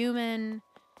a human,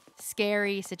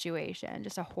 scary situation,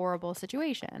 just a horrible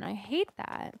situation. I hate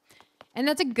that. And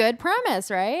that's a good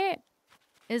premise, right?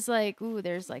 Is like, ooh,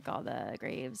 there's like all the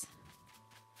graves.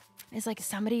 It's like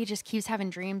somebody just keeps having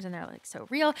dreams and they're like so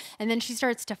real. And then she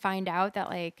starts to find out that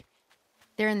like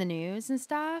they're in the news and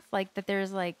stuff. Like that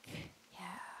there's like,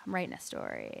 yeah, I'm writing a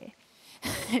story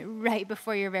right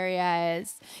before your very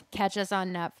eyes. Catch us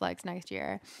on Netflix next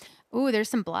year. Ooh, there's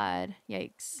some blood.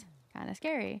 Yikes. Kind of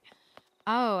scary.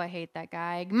 Oh, I hate that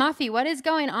guy. Muffy, what is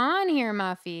going on here,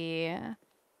 Muffy?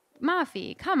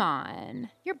 Muffy, come on.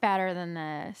 You're better than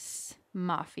this.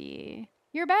 Muffy.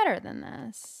 You're better than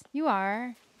this. You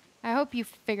are. I hope you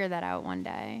figure that out one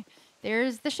day.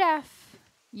 There's the chef.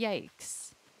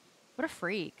 Yikes. What a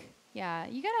freak. Yeah,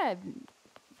 you gotta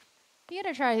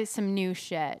try some new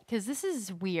shit, because this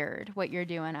is weird what you're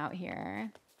doing out here.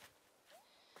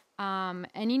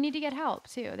 And you need to get help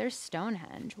too. There's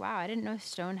Stonehenge. Wow, I didn't know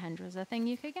Stonehenge was a thing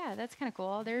you could get. That's kind of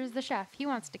cool. There's the chef. He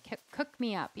wants to cook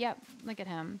me up. Yep, look at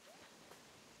him.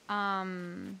 What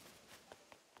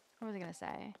was I gonna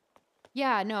say?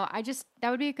 Yeah, no, that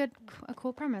would be a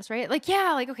cool premise, right? Like,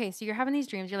 yeah, like, okay, so you're having these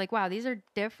dreams. You're like, wow, these are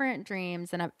different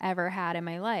dreams than I've ever had in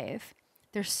my life.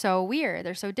 They're so weird.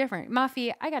 They're so different.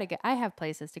 Muffy, I have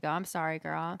places to go. I'm sorry,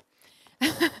 girl.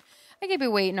 I could be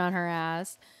waiting on her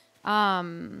ass.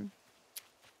 Yeah,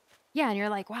 and you're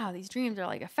like, wow, these dreams are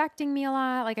like affecting me a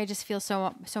lot. Like I just feel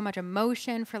so much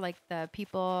emotion for like the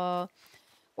people,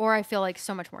 or I feel like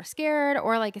so much more scared,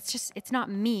 or like it's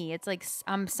not me. It's like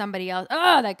I'm somebody else.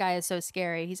 Oh, that guy is so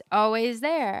scary. He's always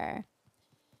there.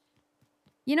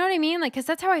 You know what I mean? Like, because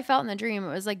that's how I felt in the dream. It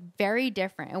was like very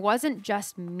different. It wasn't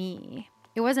just me.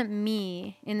 It wasn't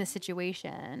me in the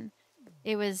situation.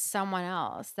 It was someone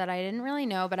else that I didn't really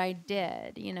know, but I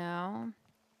did,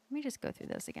 Let me just go through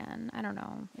this again. I don't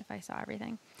know if I saw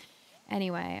everything.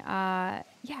 Anyway,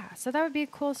 yeah, so that would be a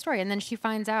cool story. And then she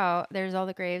finds out there's all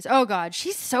the graves. Oh, God,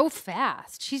 she's so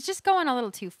fast. She's just going a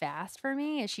little too fast for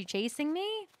me. Is she chasing me?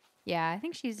 Yeah, I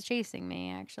think she's chasing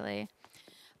me, actually.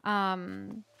 But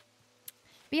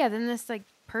yeah, then this, like,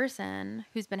 person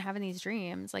who's been having these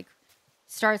dreams, like,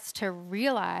 starts to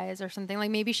realize or something.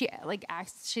 Like, maybe she, like,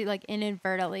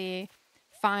 inadvertently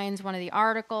finds one of the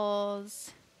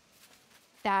articles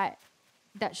that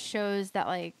shows that,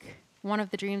 like, one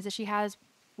of the dreams that she has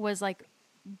was like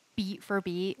beat for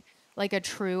beat, like a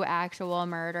true actual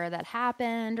murder that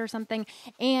happened or something.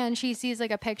 And she sees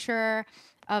like a picture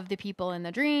of the people in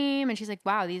the dream. And she's like,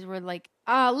 wow, these were like,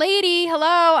 lady,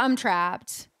 hello, I'm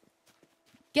trapped.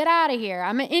 Get out of here.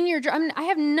 I'm in your, I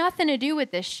have nothing to do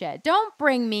with this shit. Don't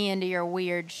bring me into your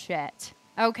weird shit.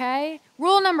 Okay?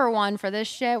 Rule number 1 for this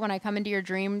shit when I come into your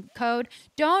dream code,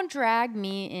 don't drag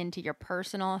me into your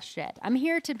personal shit. I'm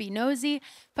here to be nosy,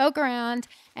 poke around,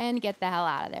 and get the hell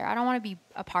out of there. I don't want to be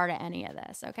a part of any of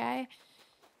this, okay?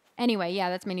 Anyway, yeah,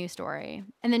 that's my new story.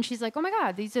 And then she's like, oh my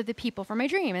God, these are the people from my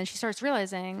dream. And she starts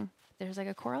realizing there's like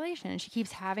a correlation. And she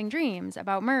keeps having dreams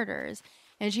about murders.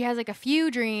 And she has like a few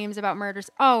dreams about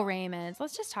murders. Oh, Raymond,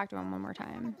 let's just talk to him one more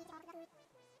time.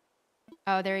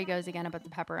 Oh, there he goes again about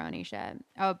the pepperoni shit.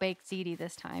 Oh, baked ziti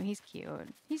this time. He's cute.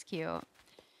 He's cute.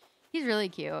 He's really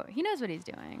cute. He knows what he's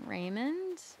doing.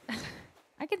 Raymond.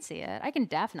 I can see it. I can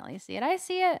definitely see it. I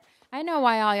see it. I know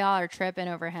why all y'all are tripping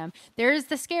over him. There's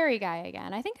the scary guy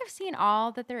again. I think I've seen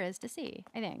all that there is to see.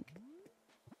 I think.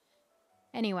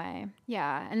 Anyway,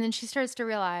 yeah. And then she starts to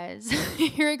realize,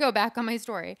 here I go back on my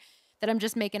story that I'm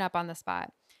just making up on the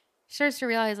spot. Starts to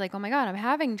realize like, oh my God, I'm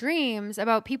having dreams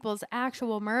about people's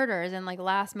actual murders and like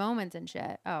last moments and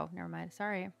shit. Oh, never mind.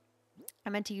 Sorry. I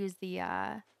meant to use the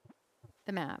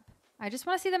map. I just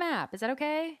want to see the map. Is that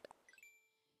okay?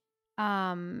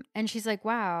 And she's like,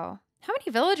 wow, how many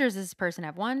villagers does this person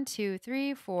have? 1, 2,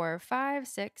 3, 4, 5,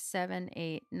 6, 7,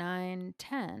 8, 9,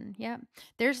 10. Yep.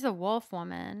 There's the wolf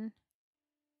woman.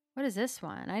 What is this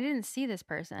one? I didn't see this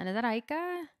person. Is that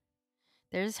Aika?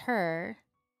 There's her.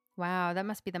 Wow, that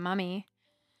must be the mummy.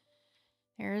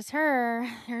 There's her.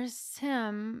 There's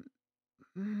him.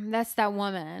 That's that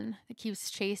woman that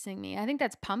keeps chasing me. I think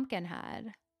that's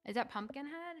Pumpkinhead. Is that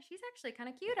Pumpkinhead? She's actually kind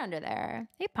of cute under there.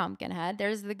 Hey, Pumpkinhead.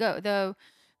 There's the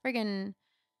friggin',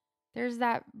 there's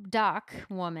that duck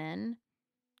woman.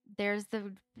 There's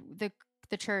the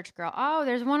church girl. Oh,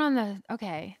 there's one on the,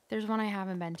 okay. There's one I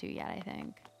haven't been to yet, I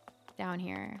think. Down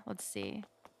here. Let's see.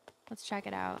 Let's check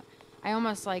it out. I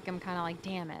almost like, I'm kind of like,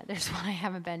 damn it. There's one I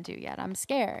haven't been to yet. I'm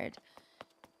scared.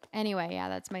 Anyway, yeah,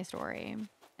 that's my story.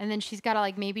 And then she's got to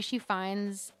like, maybe she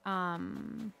finds,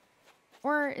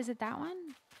 or is it that one?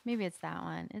 Maybe it's that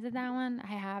one. Is it that one?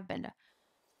 I have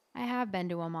been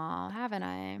to them all, haven't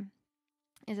I?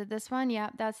 Is it this one?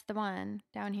 Yep, that's the one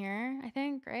down here, I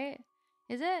think, right?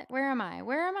 Is it? Where am I?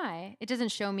 Where am I? It doesn't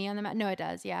show me on the map. No, it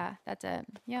does. Yeah, that's it.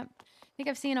 Yep. I think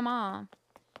I've seen them all.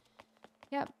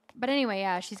 Yep. But anyway,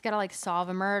 yeah, she's got to like solve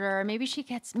a murder. Maybe she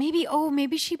gets,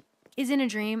 maybe she is in a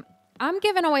dream. I'm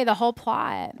giving away the whole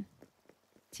plot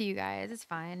to you guys. It's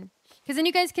fine. Because then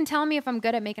you guys can tell me if I'm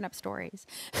good at making up stories.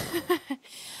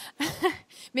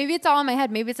 Maybe it's all in my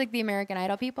head. Maybe it's like the American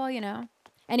Idol people, you know?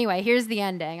 Anyway, here's the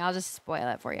ending. I'll just spoil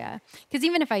it for you. Because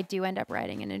even if I do end up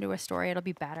writing it into a story, it'll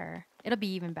be better. It'll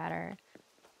be even better.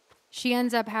 She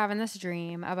ends up having this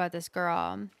dream about this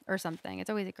girl or something. It's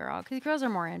always a girl because girls are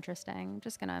more interesting. I'm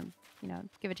just going to, you know,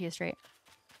 give it to you straight.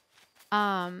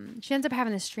 She ends up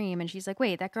having this dream and she's like,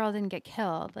 wait, that girl didn't get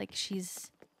killed. Like she's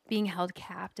being held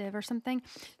captive or something.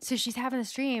 So she's having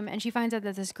this dream and she finds out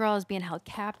that this girl is being held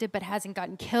captive but hasn't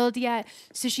gotten killed yet.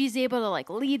 So she's able to like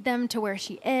lead them to where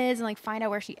she is and like find out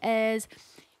where she is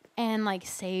and like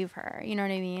save her. You know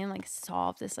what I mean? Like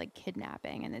solve this like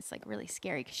kidnapping. And it's like really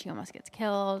scary because she almost gets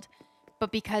killed.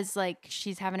 But because like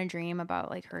she's having a dream about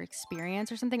like her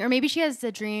experience or something, or maybe she has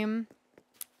a dream.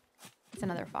 It's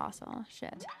another fossil.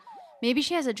 Shit. Maybe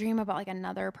she has a dream about like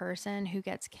another person who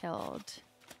gets killed.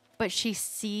 But she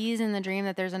sees in the dream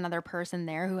that there's another person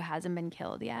there who hasn't been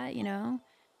killed yet, you know?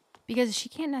 Because she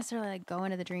can't necessarily like go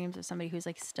into the dreams of somebody who's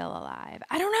like still alive.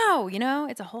 I don't know, you know?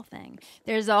 It's a whole thing.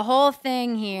 There's a whole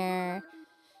thing here.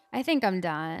 I think I'm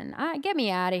done. Get me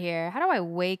out of here. How do I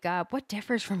wake up? What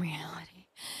differs from reality?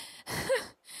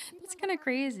 That's kind of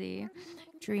crazy.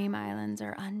 Dream islands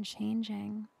are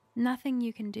unchanging. Nothing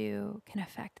you can do can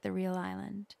affect the real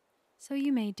island. So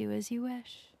you may do as you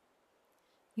wish.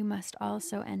 You must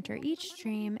also enter each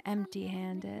dream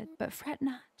empty-handed, but fret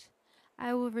not.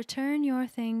 I will return your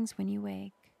things when you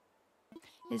wake.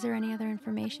 Is there any other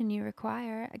information you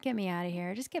require? Get me out of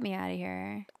here. Just get me out of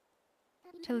here.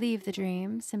 To leave the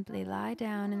dream, simply lie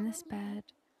down in this bed.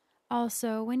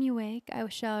 Also, when you wake, I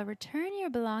shall return your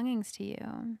belongings to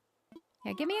you.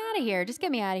 Yeah, get me out of here. Just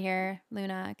get me out of here,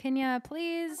 Luna. Can you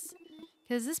please?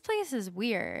 Because this place is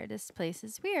weird. This place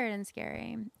is weird and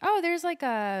scary. Oh, there's like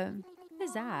a... What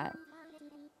is that?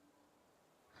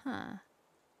 Huh.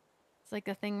 It's like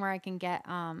a thing where I can get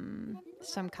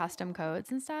some custom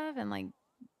codes and stuff. And like,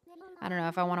 I don't know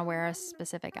if I want to wear a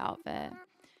specific outfit.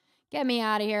 Get me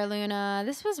out of here, Luna.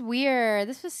 This was weird.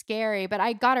 This was scary. But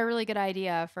I got a really good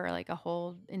idea for like a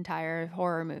whole entire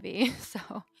horror movie. So,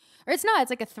 or it's not. It's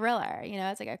like a thriller. You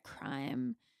know, it's like a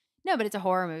crime. No, but it's a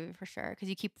horror movie for sure because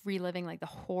you keep reliving like the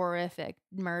horrific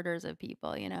murders of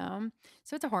people, you know?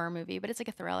 So it's a horror movie, but it's like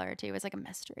a thriller too. It's like a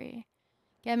mystery.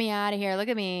 Get me out of here. Look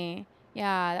at me.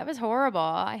 Yeah, that was horrible.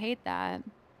 I hate that.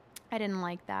 I didn't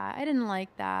like that. I didn't like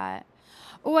that.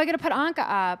 Oh, I got to put Anka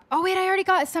up. Oh, wait, I already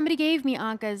got, somebody gave me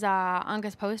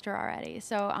Anka's poster already.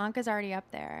 So Anka's already up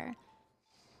there.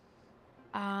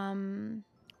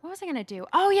 What was I going to do?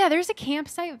 Oh, yeah, there's a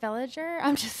campsite villager.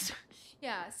 I'm just...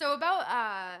 Yeah, so about,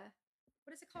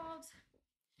 what is it called?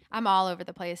 I'm all over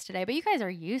the place today, but you guys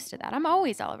are used to that. I'm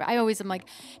always all over. I always am like,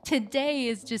 today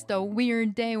is just a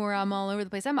weird day where I'm all over the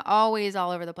place. I'm always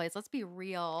all over the place. Let's be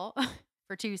real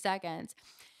for 2 seconds.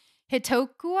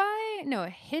 Hitokui? No,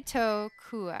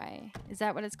 Hitokui. Is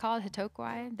that what it's called?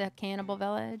 Hitokui? The cannibal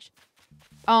village?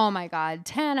 Oh my God,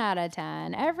 10 out of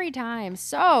 10. Every time.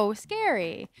 So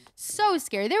scary. So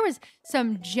scary. There was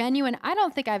some genuine, I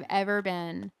don't think I've ever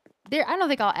been... I don't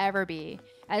think I'll ever be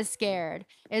as scared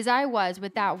as I was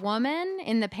with that woman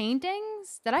in the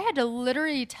paintings that I had to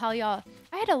literally tell y'all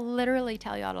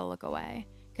to look away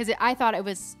because I thought it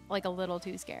was like a little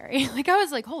too scary. Like I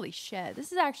was like, holy shit,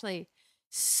 this is actually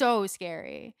so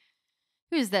scary.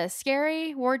 Who's this?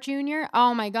 Scary Ward Jr.?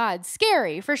 Oh my God,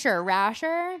 scary for sure.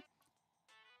 Rasher.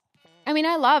 I mean,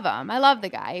 I love him. I love the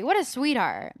guy. What a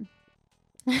sweetheart.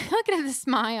 Look at the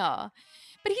smile.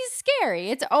 But he's scary.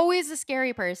 It's always a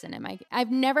scary person in my... I've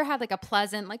never had like a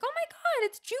pleasant, like, oh my God,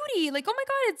 it's Judy. Like, oh my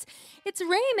God, it's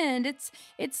Raymond.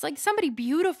 It's like somebody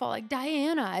beautiful, like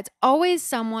Diana. It's always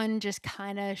someone just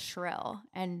kind of shrill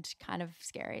and kind of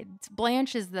scary.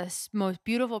 Blanche is the most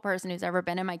beautiful person who's ever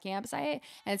been in my campsite.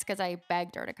 And it's because I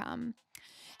begged her to come.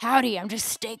 Howdy, I'm just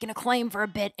staking a claim for a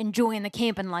bit, enjoying the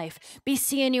camping life. Be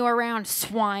seeing you around,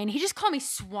 swine. He just called me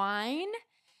swine?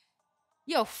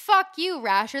 Yo, fuck you,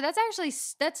 Rasher.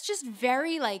 That's just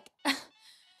very like,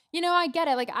 you know, I get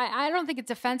it. Like, I don't think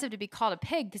it's offensive to be called a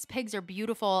pig because pigs are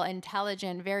beautiful,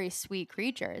 intelligent, very sweet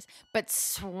creatures. But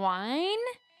swine?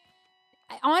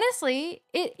 Honestly,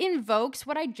 it invokes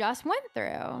what I just went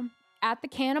through at the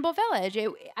cannibal village.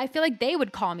 I feel like they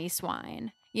would call me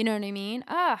swine. You know what I mean?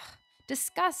 Ugh,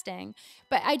 disgusting.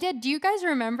 But I did. Do you guys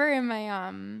remember in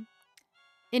my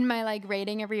like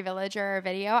rating every villager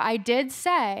video, I did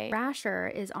say Rasher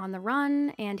is on the run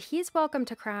and he's welcome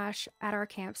to crash at our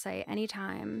campsite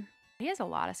anytime. He has a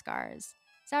lot of scars.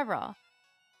 Several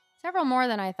more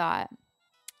than I thought.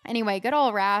 Anyway, good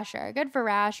old Rasher. Good for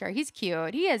Rasher. He's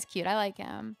cute. He is cute. I like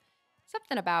him.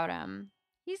 Something about him.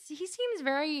 He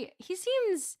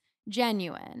seems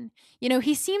genuine. You know,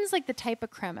 he seems like the type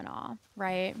of criminal,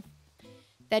 right?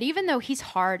 That even though he's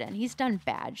hardened, he's done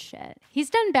bad shit.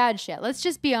 Let's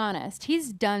just be honest.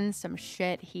 He's done some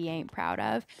shit he ain't proud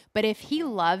of. But if he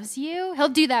loves you, he'll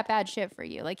do that bad shit for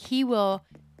you. Like, he will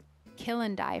kill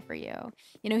and die for you.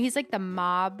 You know, he's like the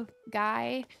mob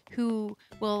guy who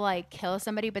will like kill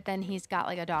somebody, but then he's got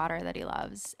like a daughter that he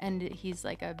loves. And he's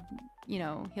like you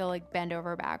know, he'll like bend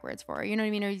over backwards for her. You know what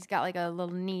I mean? Or he's got like a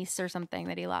little niece or something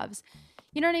that he loves.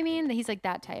 You know what I mean? He's like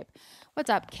that type. What's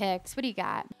up, Kix? What do you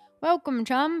got? Welcome,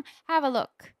 chum. Have a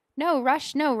look. No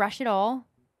rush at all.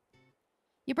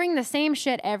 You bring the same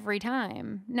shit every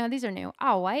time. No, these are new.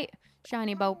 All white.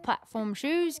 Shiny boat platform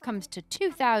shoes comes to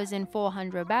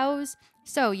 2,400 bells.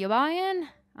 So you buying?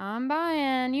 I'm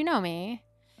buying. You know me.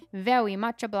 Very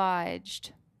much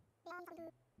obliged.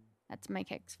 That's my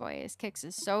Kix voice. Kix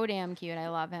is so damn cute. I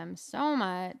love him so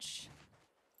much.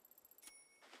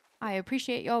 I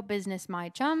appreciate your business, my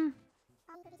chum.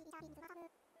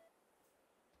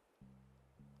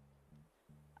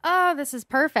 Oh, this is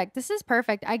perfect. This is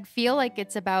perfect. I feel like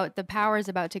it's about, the power's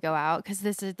about to go out because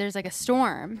there's like a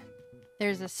storm.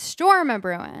 There's a storm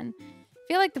a-brewing. I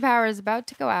feel like the power is about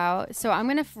to go out. So I'm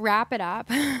going to wrap it up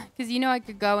because you know I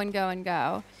could go and go and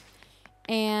go.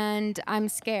 And I'm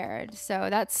scared. So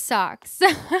that sucks.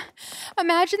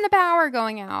 Imagine the power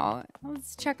going out.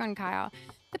 Let's check on Kyle.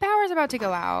 The power is about to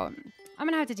go out. I'm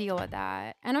going to have to deal with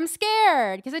that. And I'm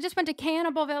scared because I just went to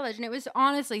Cannibal Village and it was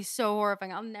honestly so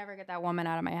horrifying. I'll never get that woman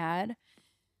out of my head.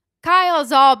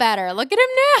 Kyle's all better. Look at him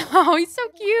now. He's so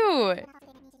cute.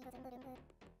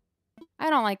 I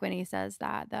don't like when he says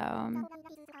that, though.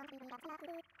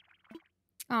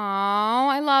 Oh,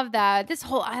 I love that. This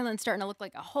whole island's starting to look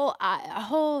like a whole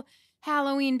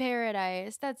Halloween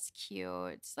paradise. That's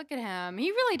cute. Look at him.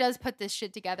 He really does put this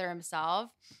shit together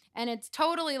himself. And it's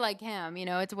totally like him. You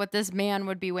know, it's what this man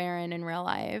would be wearing in real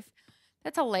life.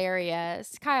 That's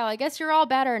hilarious. Kyle, I guess you're all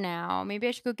better now. Maybe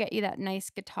I should go get you that nice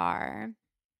guitar.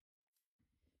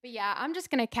 But yeah, I'm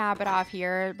just going to cap it off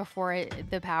here before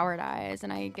the power dies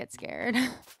and I get scared.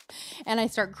 And I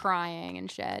start crying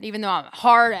and shit. Even though I'm a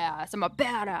hard ass. I'm a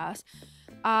badass.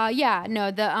 Yeah,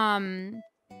 no, the,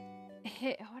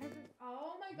 whatever.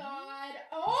 Oh my God.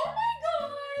 Oh my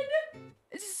God.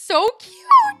 It's so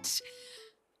cute.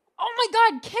 Oh my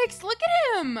God, Kix, look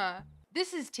at him.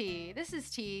 This is T. This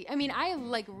is T. I mean, I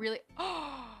like really,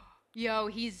 yo,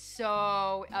 he's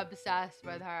so obsessed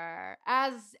with her,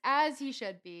 as he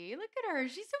should be. Look at her.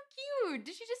 She's so cute.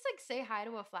 Did she just like say hi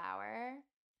to a flower?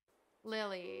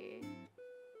 Lily.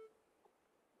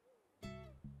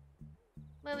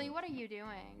 Lily, what are you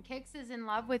doing? Kix is in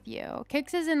love with you.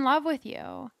 Kix is in love with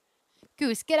you.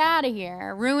 Goose, get out of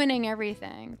here. Ruining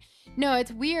everything. No,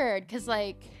 it's weird because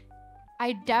like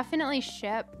I definitely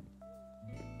ship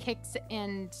Kix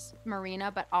and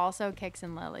Marina, but also Kix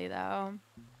and Lily though.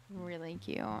 Really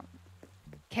cute.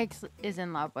 Kix is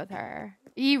in love with her.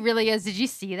 He really is. Did you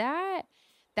see that?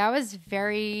 That was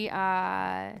very,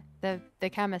 the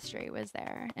chemistry was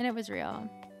there. And it was real.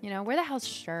 You know, where the hell's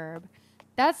Sherb?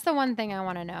 That's the one thing I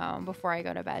want to know before I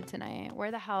go to bed tonight. Where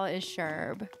the hell is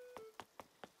Sherb?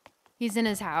 He's in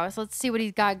his house. Let's see what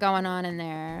he's got going on in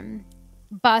there.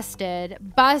 Busted.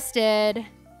 Busted.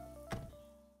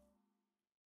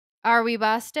 Are we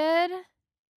busted?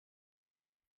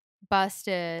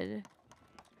 Busted.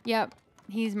 Yep.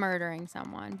 He's murdering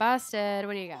someone. Busted.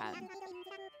 What do you got?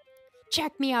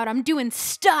 Check me out. I'm doing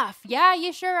stuff. Yeah,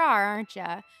 you sure are, aren't you?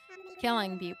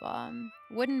 Killing people.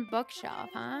 Wooden bookshelf,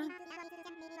 huh?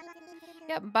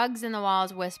 Yep. Bugs in the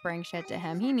walls whispering shit to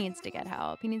him. He needs to get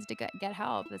help. He needs to get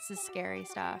help. This is scary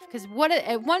stuff. Because one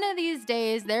of these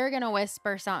days, they're going to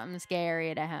whisper something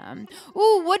scary to him.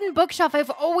 Ooh, wooden bookshelf.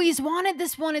 I've always wanted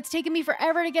this one. It's taken me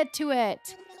forever to get to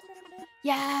it.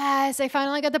 Yes, I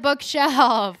finally got the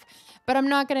bookshelf. But I'm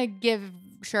not going to give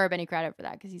Sherb any credit for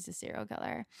that because he's a serial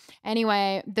killer.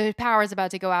 Anyway, the power's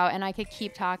about to go out and I could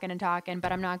keep talking and talking,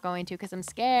 but I'm not going to because I'm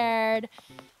scared.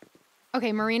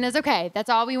 Okay, Marina's okay. That's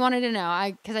all we wanted to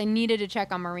know. Because I needed to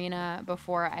check on Marina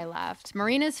before I left.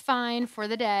 Marina's fine for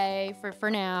the day,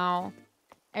 for now.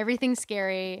 Everything's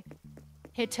scary.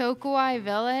 Hitokuai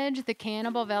Village, the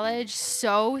cannibal village,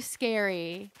 so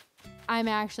scary. I'm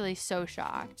actually so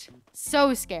shocked.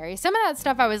 So scary. Some of that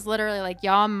stuff I was literally like,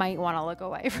 y'all might want to look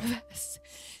away from this.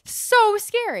 So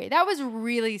scary. That was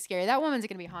really scary. That woman's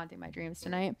going to be haunting my dreams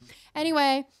tonight.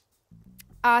 Anyway,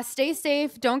 stay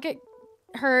safe. Don't get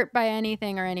hurt by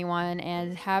anything or anyone,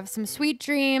 and have some sweet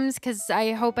dreams, because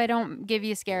I hope I don't give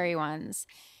you scary ones.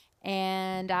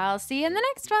 And I'll see you in the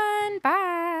next one.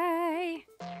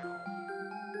 Bye.